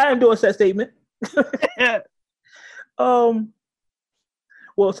 I endorse that statement. Well,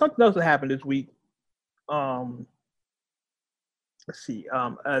 something else that happened this week. Let's see.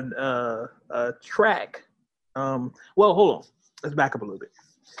 A track. Well, hold on. Let's back up a little bit.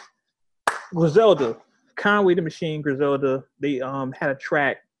 Griselda, Conway the Machine, Griselda. They had a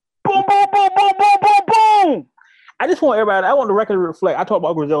track. Boom, boom, boom, boom, boom, boom, boom. I just want everybody. I want the record to reflect. I talked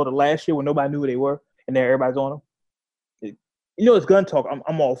about Griselda last year when nobody knew who they were, and now everybody's on them. You know, it's gun talk.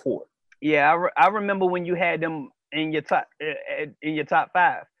 I'm all for it. Yeah, I remember when you had them in your top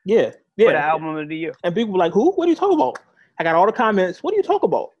 5. Yeah. For the album of the year. And people were like, "Who? What are you talking about?" I got all the comments. What are you talking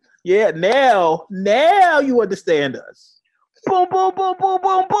about? Yeah, now you understand us. Boom, boom, boom, boom,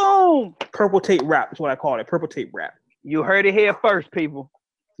 boom, boom. Purple tape rap is what I call it. Purple tape rap. You heard it here first, people.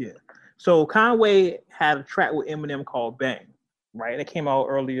 Yeah. So Conway had a track with Eminem called Bang, right? And it came out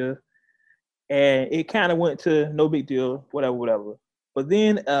earlier. And it kind of went to no big deal, whatever. But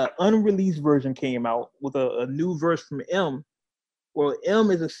then an unreleased version came out with a new verse from M. Well,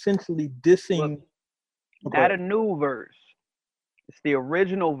 M is essentially dissing. Look, not a new verse. It's the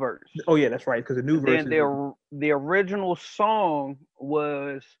original verse. Oh yeah, that's right. Because the new verse. Then the original song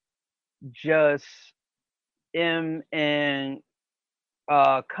was just M and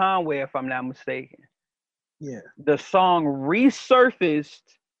Conway, if I'm not mistaken. Yeah. The song resurfaced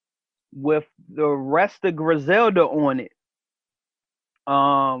with the rest of Griselda on it.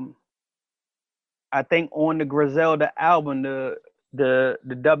 I think on the Griselda album, the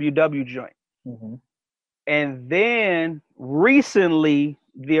WW joint. Mm-hmm. And then recently,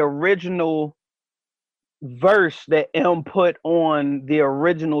 the original verse that M put on the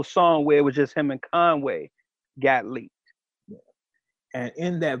original song, where it was just him and Conway, got leaked. Yeah. And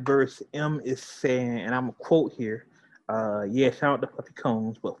in that verse, M is saying, and I'm a quote here, yeah, shout out to Puffy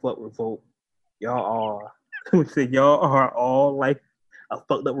Combs, but fuck Revolt. Y'all are all like a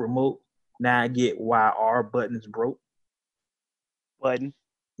fucked up remote. Now I get why our buttons broke. Button,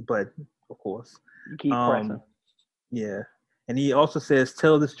 of course. You keep pressing. Yeah. And he also says,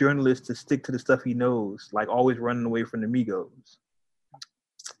 tell this journalist to stick to the stuff he knows, like always running away from the Migos.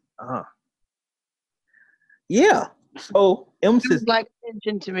 Yeah. So M says, like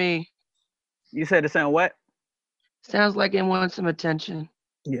attention to me. You said it sound what? Sounds like it wants some attention.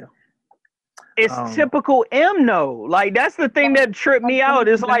 Yeah. It's typical M though. Like that's the thing that tripped me out.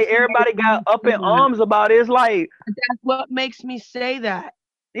 It's like everybody got up in arms about it. It's like that's what makes me say that.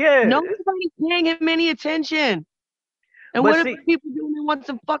 Yeah. Nobody's paying him any attention. And what if people do want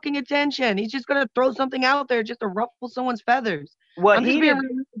some fucking attention? He's just gonna throw something out there just to ruffle someone's feathers. I'm just being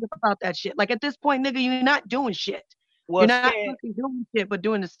realistic about that shit. Like at this point, nigga, you're not doing shit. You're not fucking doing shit, but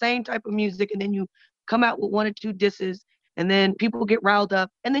doing the same type of music, and then you come out with 1 or 2 disses, and then people get riled up,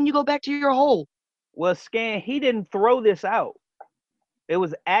 and then you go back to your hole. Well, Scan, he didn't throw this out. It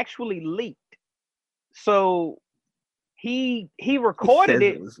was actually leaked. So he recorded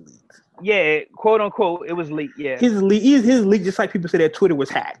it. Yeah, quote unquote, it was leaked. Yeah, his leak, just like people say that Twitter was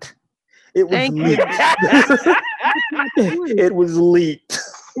hacked. It was leaked. It was leaked.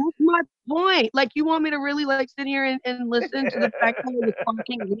 That's my point. Like, you want me to really like sit here and listen to the fact that it was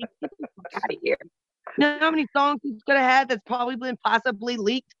fucking leaked? Get the fuck out of here. You know how many songs he's could have had that's probably been possibly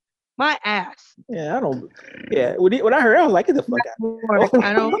leaked? My ass. Yeah, I don't. Yeah, when I heard, I was like, "Get the fuck out!"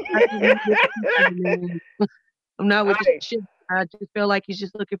 I'm not with this shit. I just feel like he's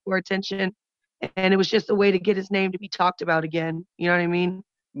just looking for attention, and it was just a way to get his name to be talked about again. You know what I mean?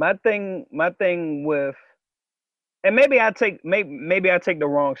 My thing with, and maybe I take the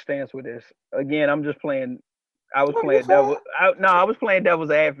wrong stance with this. Again, I'm just playing. I was playing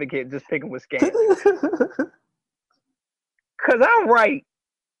devil's advocate, just picking with Scan. Cause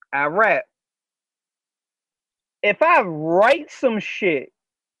I rap. If I write some shit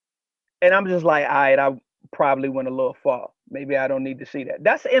and I'm just like, all right, I probably went a little far. Maybe I don't need to see that.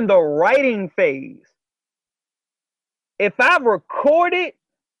 That's in the writing phase. If I record it,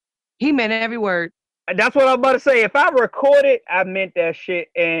 he meant every word. That's what I'm about to say. If I record it, I meant that shit,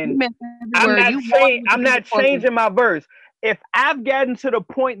 and I'm not changing my verse. If I've gotten to the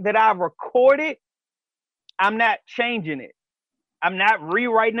point that I record it, I'm not changing it. I'm not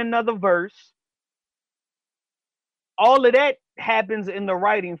rewriting another verse. All of that happens in the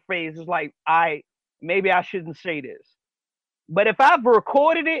writing phase. It's like, maybe I shouldn't say this. But if I've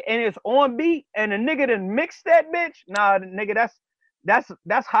recorded it and it's on beat and a nigga done mixed that bitch, nah, nigga,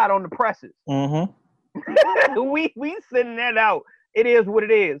 that's hot on the presses. Mm-hmm. we sending that out. It is what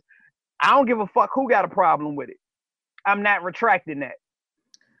it is. I don't give a fuck who got a problem with it. I'm not retracting that.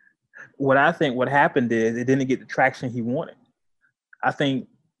 What I think what happened is it didn't get the traction he wanted. I think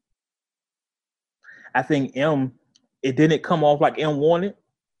M, it didn't come off like M wanted.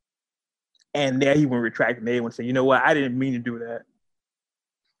 And there he went retracting. They would say, you know what, I didn't mean to do that.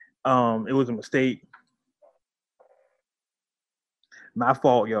 It was a mistake. My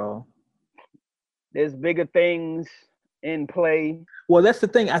fault, y'all. There's bigger things in play. Well, that's the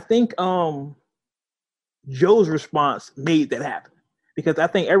thing. I think Joe's response made that happen. Because I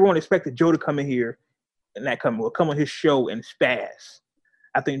think everyone expected Joe to come in here and come on his show and spaz.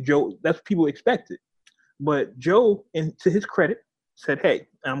 I think Joe, that's what people expected. But Joe, and to his credit, said, hey,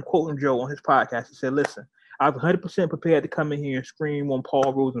 and I'm quoting Joe on his podcast. He said, listen, I was 100% prepared to come in here and scream on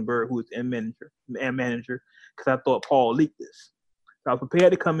Paul Rosenberg, who is M manager, because I thought Paul leaked this. So I was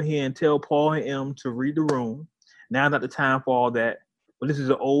prepared to come in here and tell Paul and M to read the room. Now not the time for all that. But this is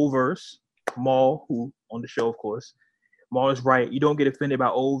an old verse. Maul, who on the show, of course, Maul is right. You don't get offended by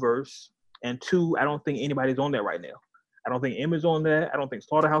old verse. And 2, I don't think anybody's on that right now. I don't think M is on that. I don't think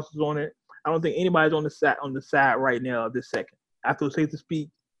Slaughterhouse is on it. I don't think anybody's on the side right now of this second. I feel safe to speak,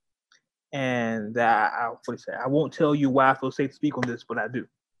 and I won't tell you why I feel safe to speak on this, but I do.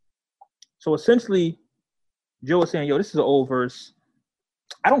 So essentially, Joe is saying, yo, this is an old verse.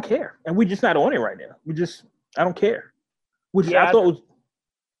 I don't care. And we're just not on it right now. I don't care. Which yeah, I thought was...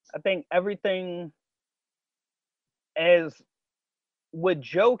 I think everything, as what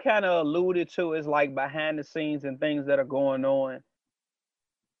Joe kind of alluded to, is like behind the scenes and things that are going on,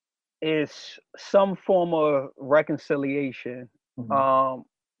 is some form of reconciliation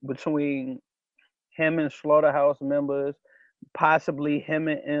between him and Slaughterhouse members, possibly him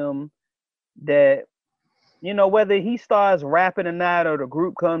and M, that, you know, whether he starts rapping or not, or the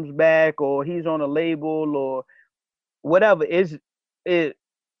group comes back, or he's on a label or whatever, it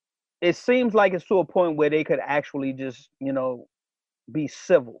seems like it's to a point where they could actually just, you know, be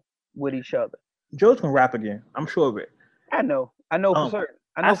civil with each other. Joe's gonna rap again. I'm sure of it. I know for certain.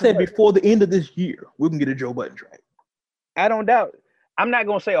 I said before the end of this year, we can get a Joe Budden track. I don't doubt it. I'm not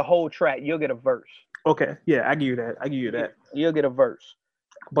gonna say a whole track. You'll get a verse. Okay, yeah, I give you that. You'll get a verse.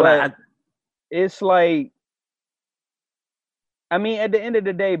 But it's like, I mean, at the end of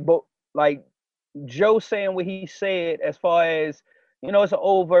the day, like Joe saying what he said, as far as, you know, it's an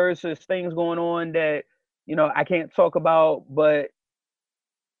old verse, there's things going on that, you know, I can't talk about, but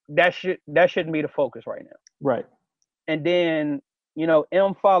that shouldn't be the focus right now. Right. And then, you know,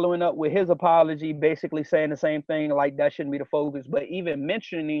 M following up with his apology, basically saying the same thing, like that shouldn't be the focus, but even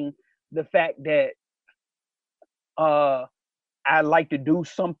mentioning the fact that I'd like to do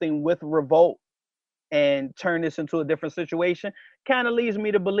something with Revolt and turn this into a different situation, kind of leads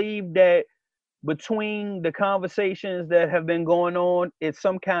me to believe that between the conversations that have been going on, it's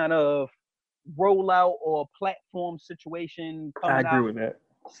some kind of rollout or platform situation coming out. I agree with that.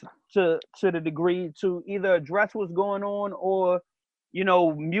 To the degree to either address what's going on, or, you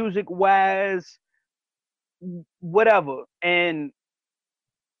know, music wise, whatever. And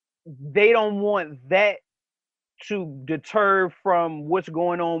they don't want that to deter from what's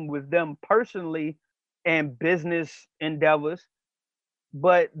going on with them personally and business endeavors,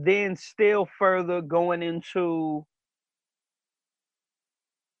 but then still further going into,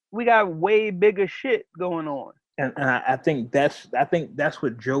 we got way bigger shit going on. And I think that's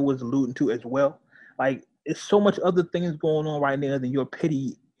what Joe was alluding to as well. Like, it's so much other things going on right now than your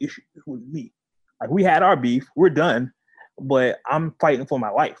petty issue with me. Like, we had our beef, we're done, but I'm fighting for my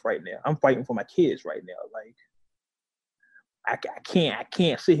life right now. I'm fighting for my kids right now. Like, I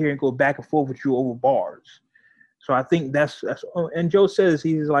can't sit here and go back and forth with you over bars. So I think that's and Joe says,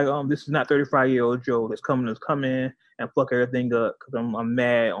 he's like, this is not 35-year-old Joe that's come in and fuck everything up because I'm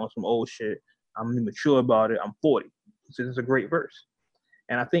mad on some old shit. I'm immature about it. I'm 40. So this is a great verse.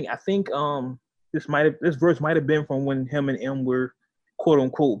 And I think this verse might have been from when him and M were quote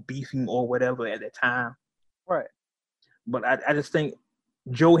unquote beefing or whatever at that time. Right. But I just think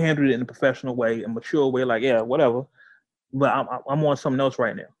Joe handled it in a professional way, a mature way, like, yeah, whatever. But I'm on something else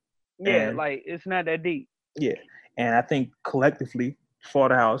right now. Yeah, and, like, it's not that deep. Yeah. And I think collectively,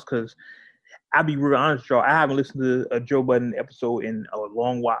 Slaughterhouse, because I'll be real honest, y'all, I haven't listened to a Joe Budden episode in a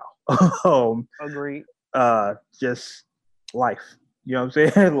long while. Agreed. Just life. You know what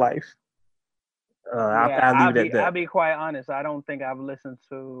I'm saying? Life. I'll be quite honest. I don't think I've listened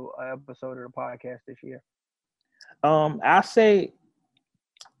to an episode of the podcast this year. I say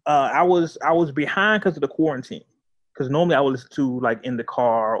I was behind because of the quarantine. Because normally I would listen to, like, in the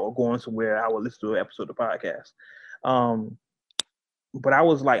car or going somewhere, I would listen to an episode of the podcast. But I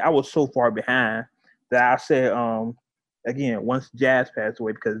was so far behind that I said, again, once Jazz passed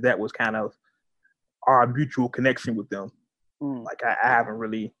away, because that was kind of our mutual connection with them. Like I haven't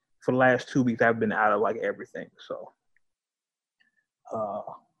really, for the last 2 weeks, I've been out of like everything. So,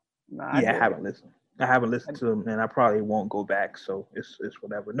 I haven't listened. I haven't listened to them, and I probably won't go back. So it's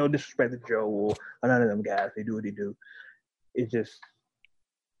whatever. No disrespect to Joe or none of them guys. They do what they do. It's just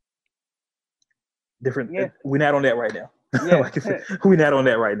different. Yeah. We're not on that right now. Yeah. Like I said, we're not on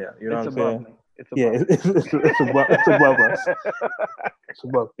that right now. You know what I'm saying? It's above us. It's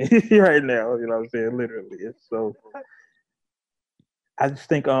above me right now. You know what I'm saying? Literally. It's so. I just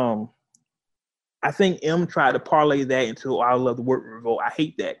think I think M tried to parlay that into I love the word Revolt. I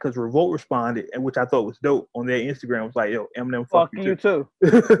hate that because Revolt responded, and which I thought was dope on their Instagram. Was like, yo, Eminem, fuck you too.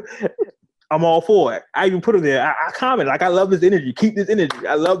 I'm all for it. I even put it there. I commented like, I love this energy. Keep this energy.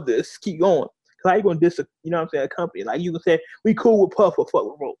 I love this. Keep going. How you gonna diss a, you know what I'm saying, a company? Like you can say we cool with Puff or fuck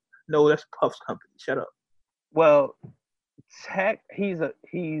Revolt. No, that's Puff's company. Shut up. Well,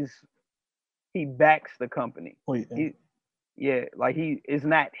 he backs the company. What do you think? Like he is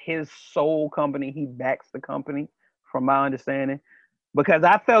not his sole company. He backs the company, from my understanding. Because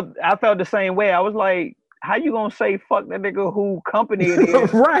I felt the same way. I was like, how you gonna say fuck that nigga who company it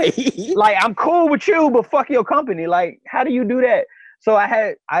is? Right. Like I'm cool with you, but fuck your company. Like, how do you do that? So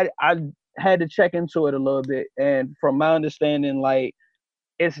I had to check into it a little bit, and from my understanding, like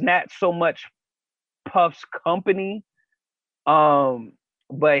it's not so much Puff's company,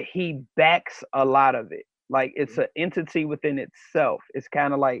 but he backs a lot of it. Like it's an entity within itself. It's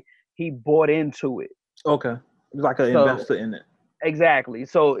kind of like he bought into it. Okay, like an investor in it. Exactly.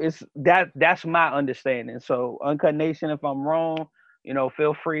 So it's that's my understanding. So Uncut Nation, if I'm wrong,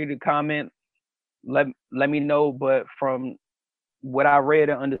 feel free to comment. Let me know. But from what I read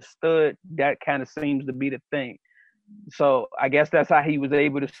and understood, that kind of seems to be the thing. So I guess that's how he was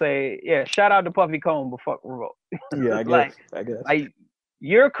able to say, yeah, shout out to Puffy Combs, but fuck Revolt. Yeah, I guess. Like,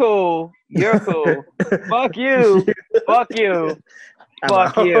 you're cool. Fuck you. Fuck you.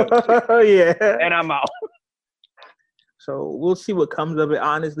 Fuck you. Yeah. And I'm out. So we'll see what comes of it.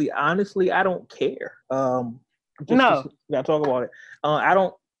 Honestly, I don't care. Gotta talk about it.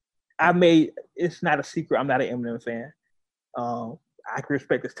 It's not a secret. I'm not an Eminem fan. I can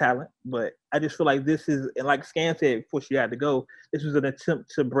respect his talent, but I just feel like this is, and like Scan said before she had to go, this was an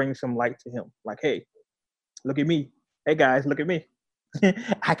attempt to bring some light to him. Like, hey, look at me. Hey guys, look at me.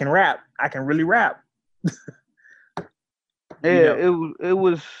 I can rap. I can really rap. Yeah, it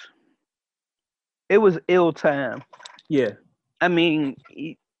was ill time. Yeah. I mean,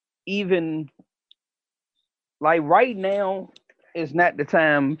 even like right now is not the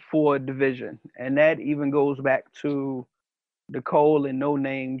time for division, and that even goes back to the Cole and No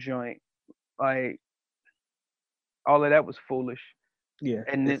Name joint. Like all of that was foolish. Yeah.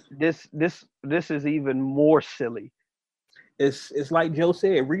 And this is even more silly. It's like Joe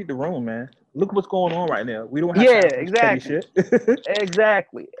said, read the room, man. Look what's going on right now. We don't have time for exactly. Shit.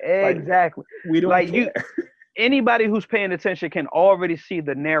 Exactly. Like, we don't care. Anybody who's paying attention can already see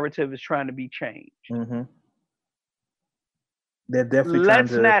the narrative is trying to be changed. Mm-hmm. They're definitely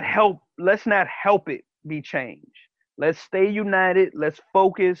let's not help it be changed. Let's stay united. Let's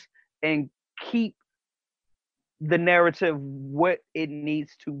focus and keep the narrative what it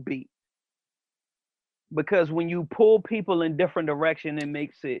needs to be. Because when you pull people in different directions, it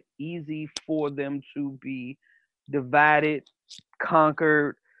makes it easy for them to be divided,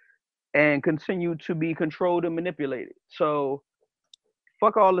 conquered, and continue to be controlled and manipulated. So,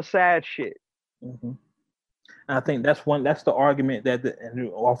 fuck all the sad shit. Mm-hmm. I think that's the argument that and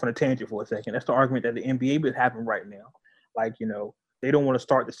off on a tangent for a second. That's the argument that the NBA is having right now. Like, they don't want to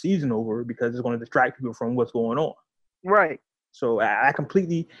start the season over because it's going to distract people from what's going on. Right. So I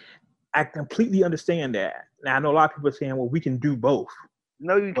completely understand that. Now I know a lot of people are saying, well, we can do both.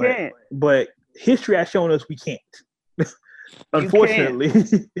 No, you can't. But history has shown us we can't. Unfortunately.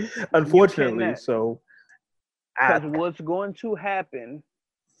 Unfortunately. So because what's going to happen,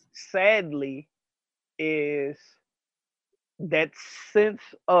 sadly, is that sense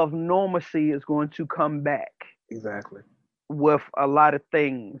of normalcy is going to come back. Exactly. With a lot of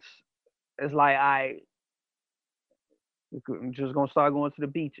things. It's like I'm just gonna start going to the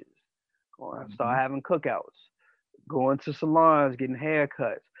beaches, start having cookouts, going to salons, getting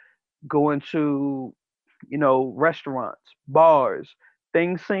haircuts, going to, restaurants, bars.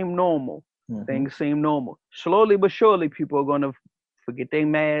 Things seem normal. Mm-hmm. Things seem normal. Slowly but surely, people are gonna forget their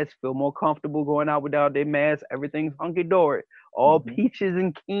masks, feel more comfortable going out without their masks. Everything's hunky-dory. All peaches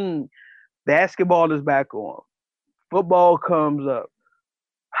and keen. Basketball is back on. Football comes up.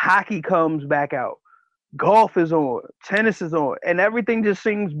 Hockey comes back out. golf is on, tennis is on, and everything just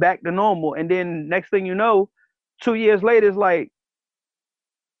seems back to normal. And then next thing you know, 2 years later, it's like,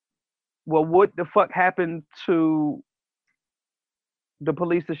 well, what the fuck happened to the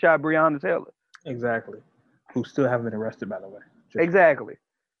police that shot Breonna Taylor? Exactly. Who still haven't been arrested, by the way. Exactly.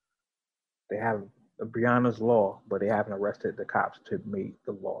 They have Breonna's law, but they haven't arrested the cops to make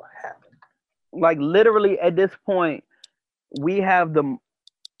the law happen. Like literally at this point, we have the,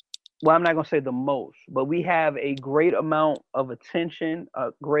 well, I'm not gonna say the most, but we have a great amount of attention,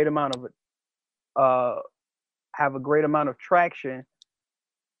 a great amount of have a great amount of traction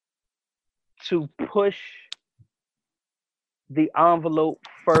to push the envelope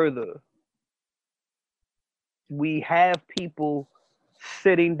further. We have people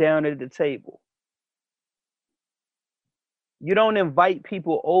sitting down at the table. You don't invite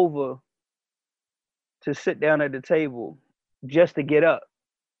people over to sit down at the table just to get up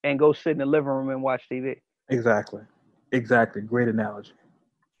and go sit in the living room and watch TV. Exactly. Exactly. Great analogy.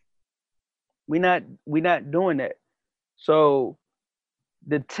 We're not doing that. So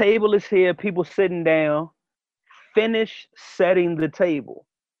the table is here, people sitting down, finish setting the table.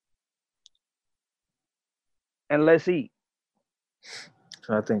 And let's eat.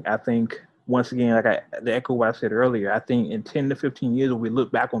 So I think once again, to echo what I said earlier, I think in 10 to 15 years, when we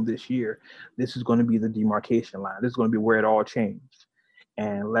look back on this year, this is going to be the demarcation line. This is going to be where it all changed.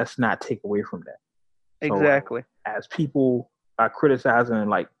 And let's not take away from that. Exactly. So, as people are criticizing,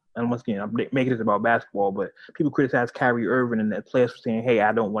 and once again, I'm making this about basketball, but people criticize Kyrie Irving and the players for saying, hey,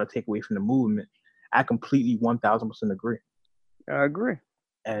 I don't want to take away from the movement. I completely 1000% agree. I agree.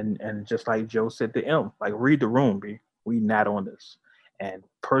 And just like Joe said to M, like, read the room, B. We not on this. And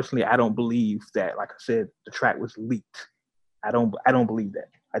personally, I don't believe that, like I said, the track was leaked. I don't believe that.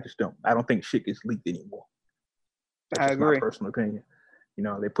 I just don't. I don't think shit gets leaked anymore. That's just my personal opinion. You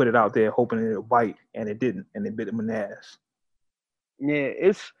know, they put it out there hoping it'll bite, and it didn't, and they bit them in the ass.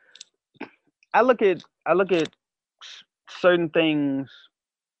 Yeah, I look at certain things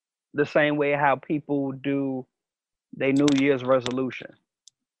the same way how people do their New Year's resolution.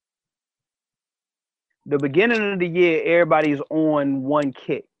 The beginning of the year, everybody's on one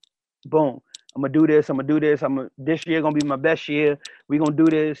kick. Boom. I'm gonna do this. I'm gonna do this. This year gonna be my best year. We gonna do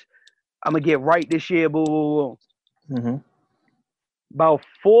this. I'm gonna get right this year. Boom, boom, boom. Mm-hmm. About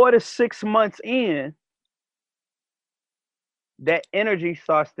 4 to 6 months in, that energy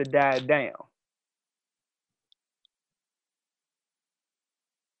starts to die down.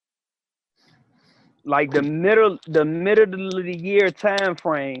 Like the middle of the year time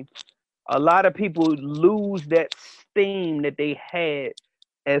frame, a lot of people lose that steam that they had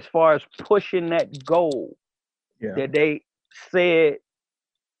as far as pushing that goal that they said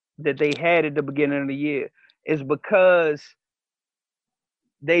that they had at the beginning of the year. Is because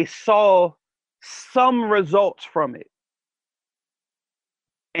they saw some results from it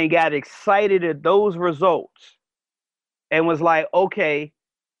and got excited at those results and was like, okay,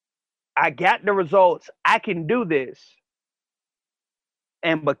 I got the results. I can do this.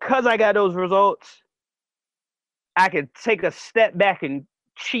 And because I got those results, I can take a step back and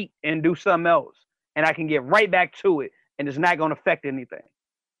cheat and do something else. And I can get right back to it. And it's not going to affect anything.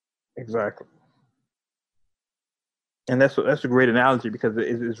 Exactly. And that's a great analogy because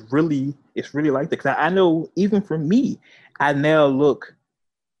it's really like that. Because I know even for me, I now look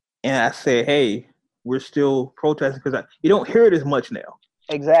and I say, hey, we're still protesting because you don't hear it as much now.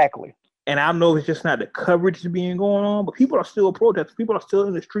 Exactly. And I know it's just not the coverage being going on, but people are still protesting. People are still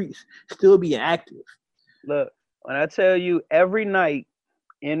in the streets, still being active. Look, when I tell you every night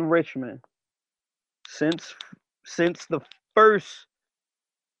in Richmond, since the first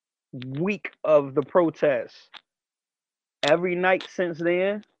week of the protests, every night since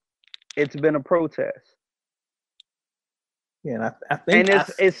then, it's been a protest. Yeah, and I think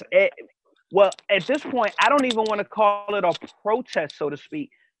well, at this point, I don't even want to call it a protest, so to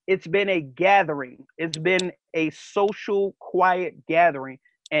speak. It's been a gathering. It's been a social, quiet gathering,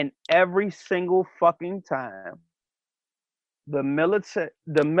 and every single fucking time, the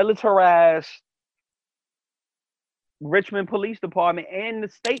militarized Richmond Police Department and the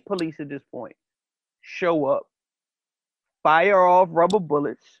state police at this point show up, fire off rubber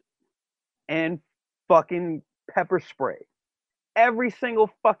bullets, and fucking pepper spray every single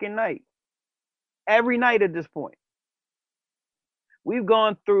fucking night. Every night at this point. We've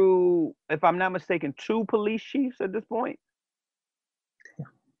gone through, if I'm not mistaken, 2 police chiefs at this point.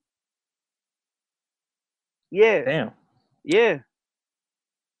 Yeah. Damn. Yeah.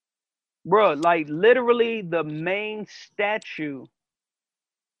 Bro, like literally the main statue,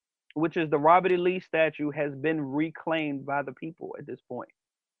 which is the Robert E. Lee statue, has been reclaimed by the people at this point.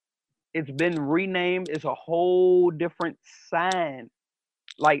 It's been renamed. It's a whole different sign.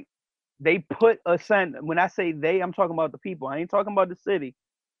 Like they put a sign. When I say they, I'm talking about the people. I ain't talking about the city.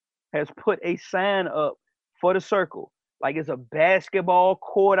 Has put a sign up for the circle. Like it's a basketball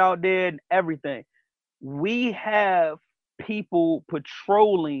court out there and everything. We have people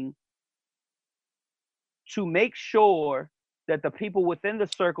patrolling to make sure that the people within the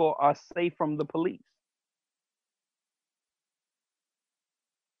circle are safe from the police.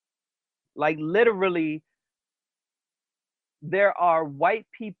 Like literally, there are white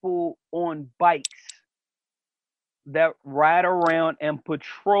people on bikes that ride around and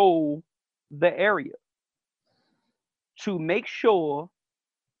patrol the area to make sure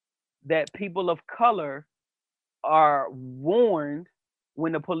that people of color are warned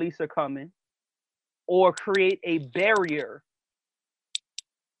when the police are coming or create a barrier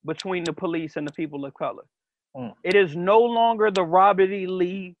between the police and the people of color. It is no longer the Robert E.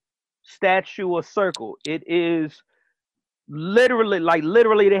 Lee statue or circle. It is literally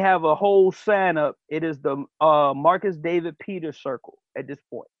they have a whole sign up. It is the Marcus David Peters circle at this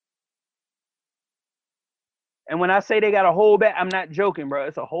point. And when I say they got a whole I'm not joking, bro.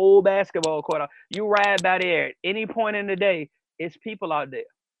 It's a whole basketball court. You ride by there at any point in the day, it's people out there.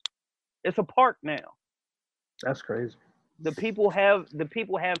 It's a park now. That's crazy. The people have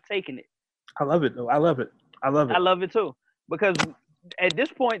taken it. I love it though. I love it. I love it too. Because at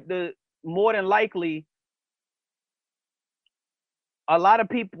this point, the more than likely a lot of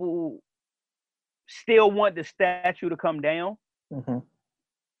people still want the statue to come down. Mm-hmm.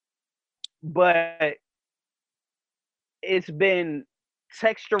 But it's been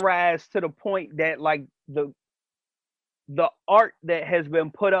texturized to the point that like the art that has been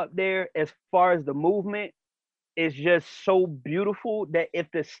put up there as far as the movement is just so beautiful that if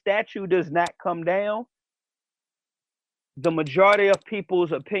the statue does not come down, the majority of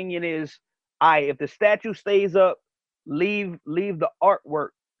people's opinion is, if the statue stays up, leave the artwork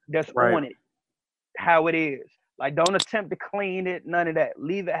that's on it how it is. Like don't attempt to clean it, none of that.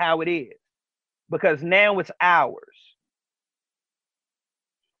 Leave it how it is. Because now it's ours.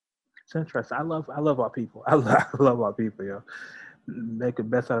 It's interesting. I love our people. I love our people, yo. Make the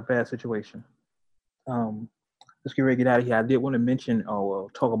best out of a bad situation. Let's get ready to get out of here. I did want to mention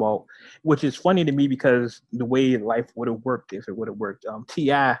talk about, which is funny to me because the way life would have worked if it would have worked.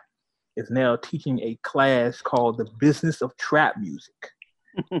 T.I. is now teaching a class called The Business of Trap Music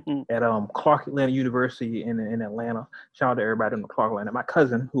at Clark Atlanta University in Atlanta. Shout out to everybody in Clark Atlanta. My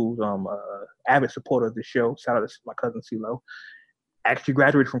cousin, who's avid supporter of the show, shout out to my cousin CeeLo, actually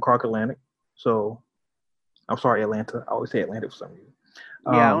graduated from Clark Atlanta. So I'm sorry, Atlanta. I always say Atlanta for some reason.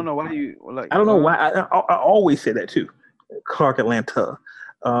 Yeah, I don't know why you like. I don't know why. I always say that too. Clark Atlanta.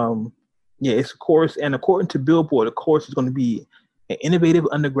 Yeah, it's a course, and according to Billboard, the course is going to be an innovative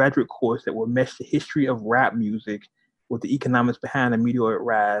undergraduate course that will mesh the history of rap music with the economics behind the meteoric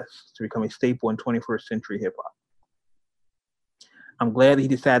rise to become a staple in 21st century hip hop. I'm glad that he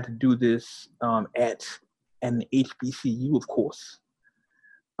decided to do this at an HBCU, of course.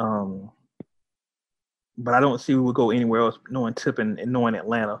 But I don't see we would go anywhere else, knowing Tip and knowing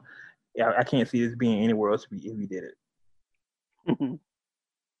Atlanta. I can't see this being anywhere else if we did it. You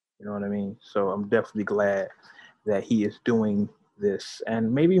know what I mean? So I'm definitely glad that he is doing this.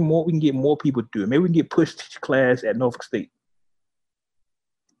 And maybe we can get more people to do it. Maybe we can get pushed to teach class at Norfolk State.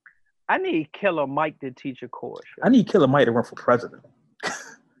 I need Killer Mike to teach a course. Right? I need Killer Mike to run for president.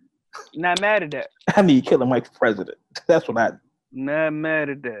 Not mad at that. I need Killer Mike for president. That's what I. Not mad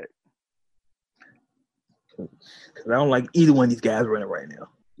at that. Because I don't like either one of these guys running right now.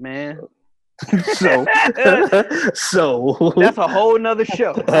 Man. So that's a whole nother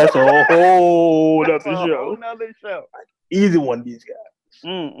show. That's a whole nother show. Whole nother show. Either one of these guys.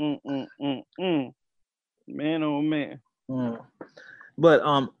 Man, oh man.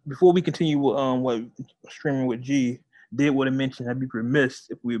 But before we continue what streaming with G, did want to mention, I'd be remiss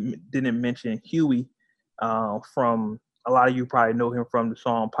if we didn't mention Huey. From a lot of you probably know him from the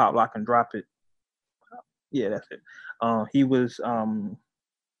song Pop, Lock, and Drop It. Yeah, that's it. He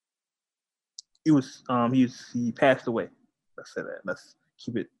passed away. Let's say that. Let's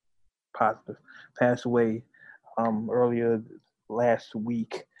keep it positive. Passed away earlier last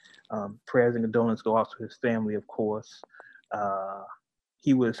week. Prayers and condolences go out to his family, of course.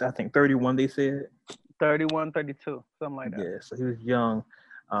 He was, I think, 31. They said 31, 32, something like that. Yeah, so he was young.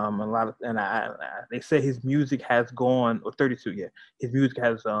 They say his music has gone, or 32, yeah. His music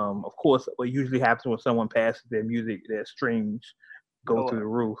has, of course, what usually happens when someone passes, their music, their streams go through the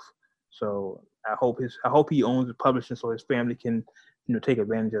roof. So I hope he owns the publishing so his family can, take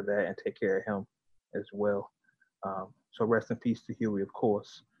advantage of that and take care of him as well. So rest in peace to Huey, of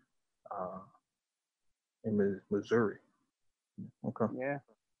course. in Missouri. Okay. Yeah.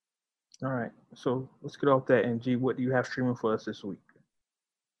 All right. So let's get off that. And G, what do you have streaming for us this week?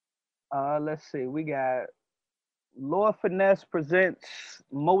 Let's see. We got Lord Finesse presents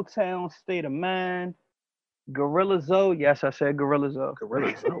Motown State of Mind. Gorilla Zoe. Yes, I said Gorilla Zoe.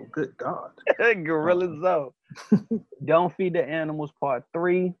 Gorilla Zoe. Good God. Gorilla Zoe. Don't Feed the Animals Part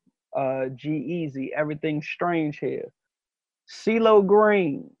 3. G-Eazy. Everything's Strange here. CeeLo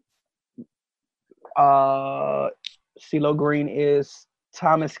Green. CeeLo Green is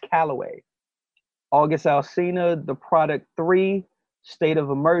Thomas Calloway. August Alsina, The Product 3, State of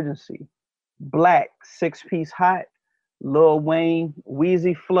Emergency. Black, 6-Piece Hot. Lil Wayne,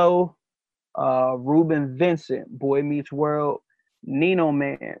 Wheezy Flow. Ruben Vincent, Boy Meets World. Nino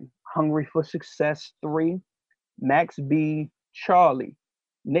Man, Hungry for Success 3. Max B, Charlie.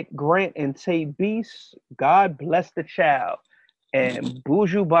 Nick Grant and Tay Beast, God Bless the Child. And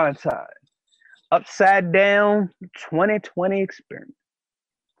Buju Banton, Upside Down 2020 Experience.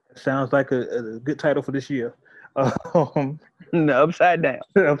 Sounds like a good title for this year. The Upside Down.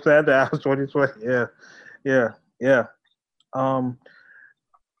 Upside Down 2020. Yeah.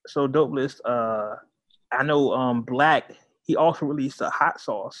 So Dope List. I know Black. He also released a Hot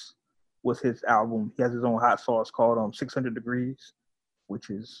Sauce with his album. He has his own hot sauce called 600 Degrees, which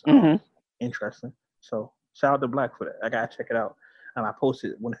is interesting. So shout out to Black for that. I gotta check it out. And I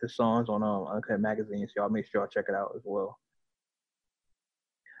posted one of his songs on Uncut Magazine, so y'all make sure y'all check it out as well.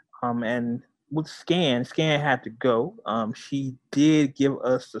 And with Scan had to go. She did give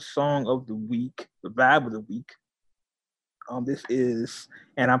us the song of the week, the vibe of the week. This is,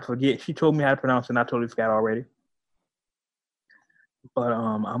 and I forget, she told me how to pronounce it, and I totally forgot already. But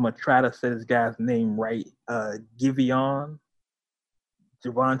I'm gonna try to say this guy's name right. Giveon.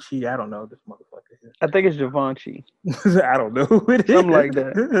 Givenchy, I don't know this motherfucker here. I think it's Givenchy. I don't know who it is. Something like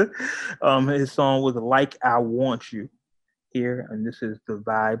that. His song was Like I Want You here, and this is the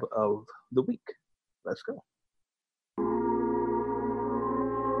vibe of the week. Let's go.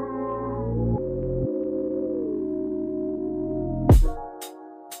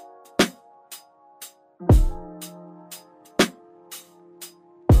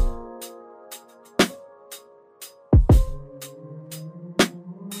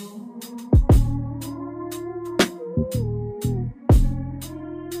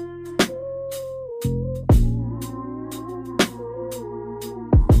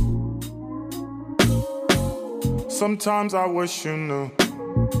 Sometimes I wish you knew,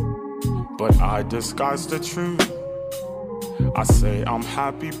 but I disguise the truth. I say I'm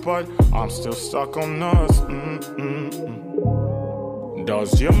happy, but I'm still stuck on us.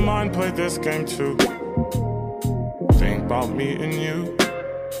 Does your mind play this game too? Think about me and you.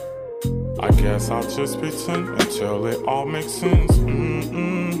 I guess I'll just pretend until it all makes sense.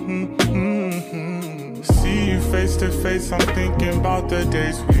 See you face to face, I'm thinking about the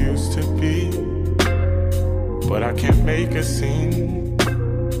days we used to be. But I can't make a scene.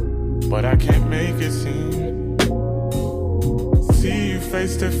 See you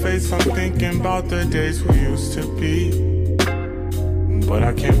face to face, I'm thinking about the days we used to be. But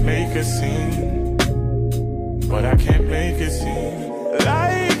I can't make a scene. Like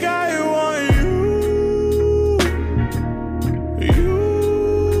I want you,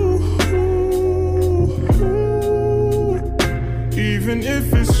 even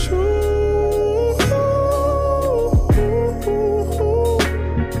if it's true.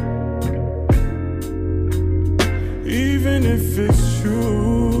 If it's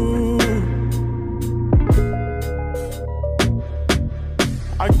true,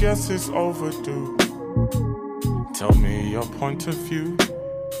 I guess it's overdue. Tell me your point of view.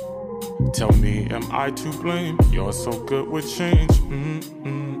 Tell me, am I to blame? You're so good with change.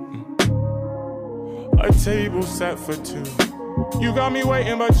 A table set for two. You got me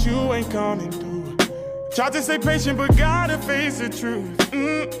waiting, but you ain't coming through. Tried to stay patient, but gotta face the truth.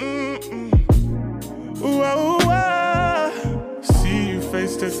 See you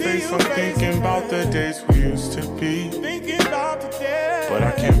face to face, I'm thinking about the days we used to be. But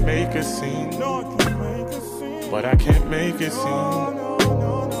I can't make a scene.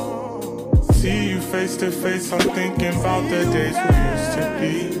 See you face to face, I'm thinking about the days we used to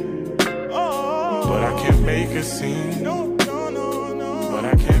be. But I can't make a scene.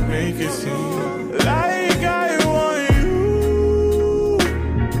 Like I want you,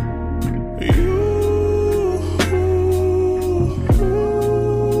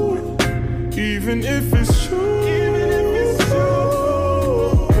 even if it's true.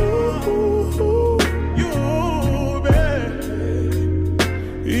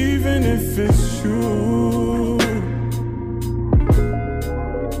 Even if it's true.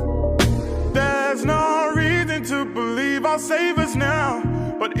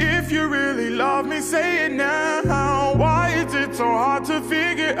 if you really love me, say it now. Why is it so hard to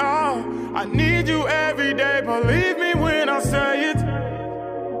figure out? I need you every day, believe me when I say it.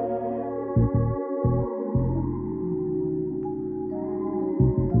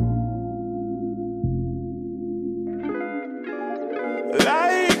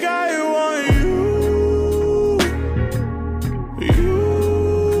 Like I want you,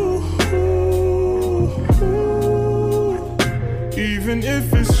 even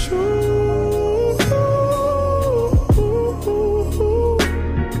if it's true,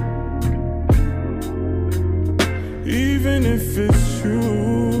 even if it's true.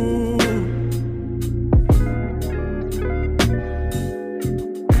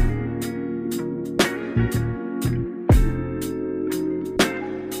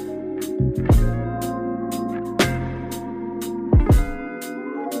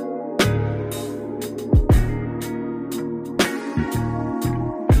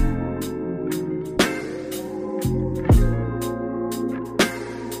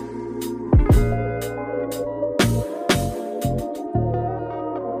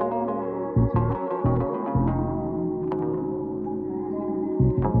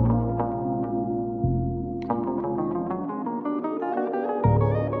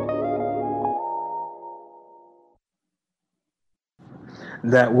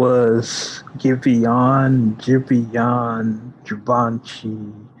 That was Giveon Givenchy.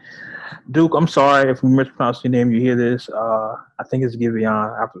 Duke, I'm sorry if we mispronounced your name. You hear this? I think it's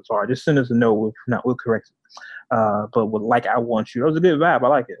Giveon. I'm sorry. Just send us a note. If not, we'll correct it. But with Like I Want You, that was a good vibe. I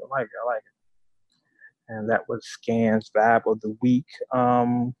like it. I like it. And that was Scan's vibe of the week.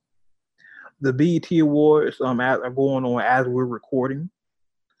 The BET Awards are going on as we're recording.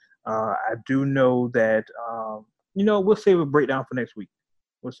 I do know that we'll save a breakdown for next week.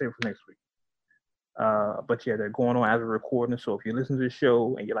 But yeah, they're going on as we're recording. So if you listen to the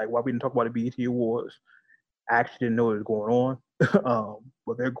show and you're like, why we didn't talk about the BET Awards? I actually didn't know it was going on.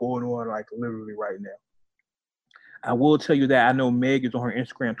 But they're going on like literally right now. I will tell you that I know Meg is on her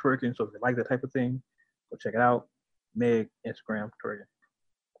Instagram twerking. So if you like that type of thing, go check it out. Meg, Instagram twerking.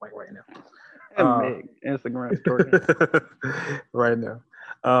 Like right now. Meg, Instagram twerking. Right now.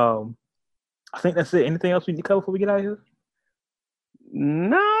 I think that's it. Anything else we need to cover before we get out of here?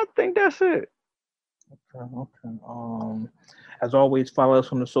 No, I think that's it. Okay. As always, follow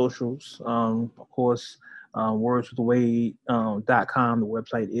us on the socials. Of course, wordswithwade.com. The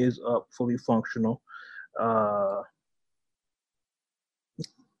website is up, fully functional.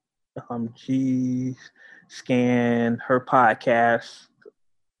 G Scan, her podcast,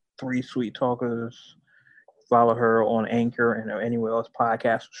 Three Sweet Talkers. Follow her on Anchor and anywhere else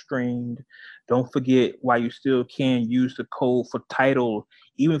podcasts are streamed. Don't forget, while you still can, use the code for Tidal.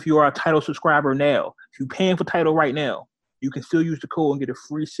 Even if you are a Tidal subscriber now, if you're paying for Tidal right now, you can still use the code and get a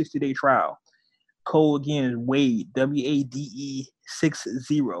free 60-day trial. Code again is Wade, WADE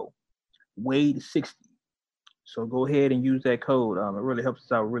 60, Wade 60. So go ahead and use that code. It really helps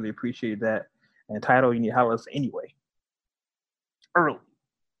us out. Really appreciate that. And Tidal, you need to holler us anyway. Early.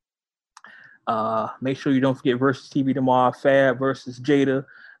 Make sure you don't forget Versus TV tomorrow. Fab versus Jada.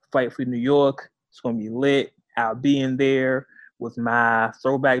 Fight for New York. It's going to be lit. I'll be in there with my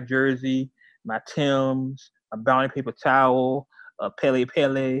throwback jersey, my Timbs, my bounty paper towel, Pele,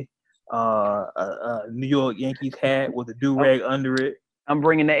 New York Yankees hat with a do-rag under it. I'm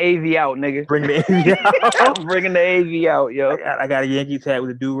bringing the AV out, nigga. Bring the AV out. I'm bringing the AV out, yo. I got a Yankees hat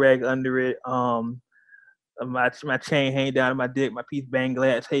with a do-rag under it. My chain hanging down to my dick, my piece bang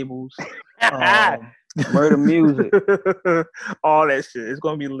glass tables. Murder music. All that shit. It's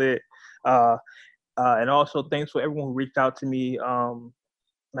gonna be lit. And also thanks for everyone who reached out to me.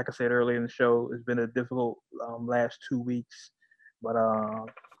 Like I said earlier in the show, it's been a difficult last 2 weeks. But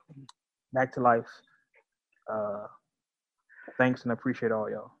back to life. Thanks and I appreciate all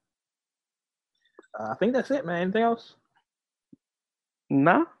y'all. I think that's it, man. Anything else?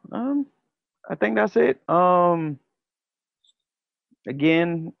 Nah. I think that's it.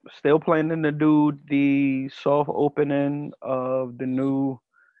 Again, still planning to do the soft opening of the new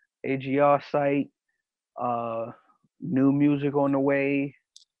AGR site. New music on the way.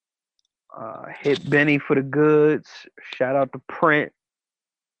 Hit Benny for the goods. Shout out to Print.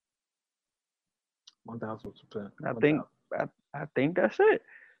 1000%. I think that's it.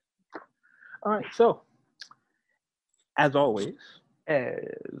 All right. So, as always, you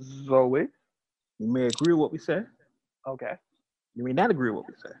may agree with what we say. Okay. You may not agree with what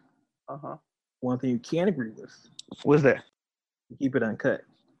we say. One thing you can agree with. What's that? Keep it uncut.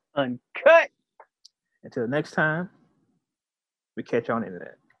 Uncut. Until next time, we catch you on the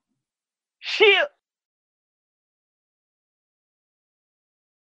internet. Shit.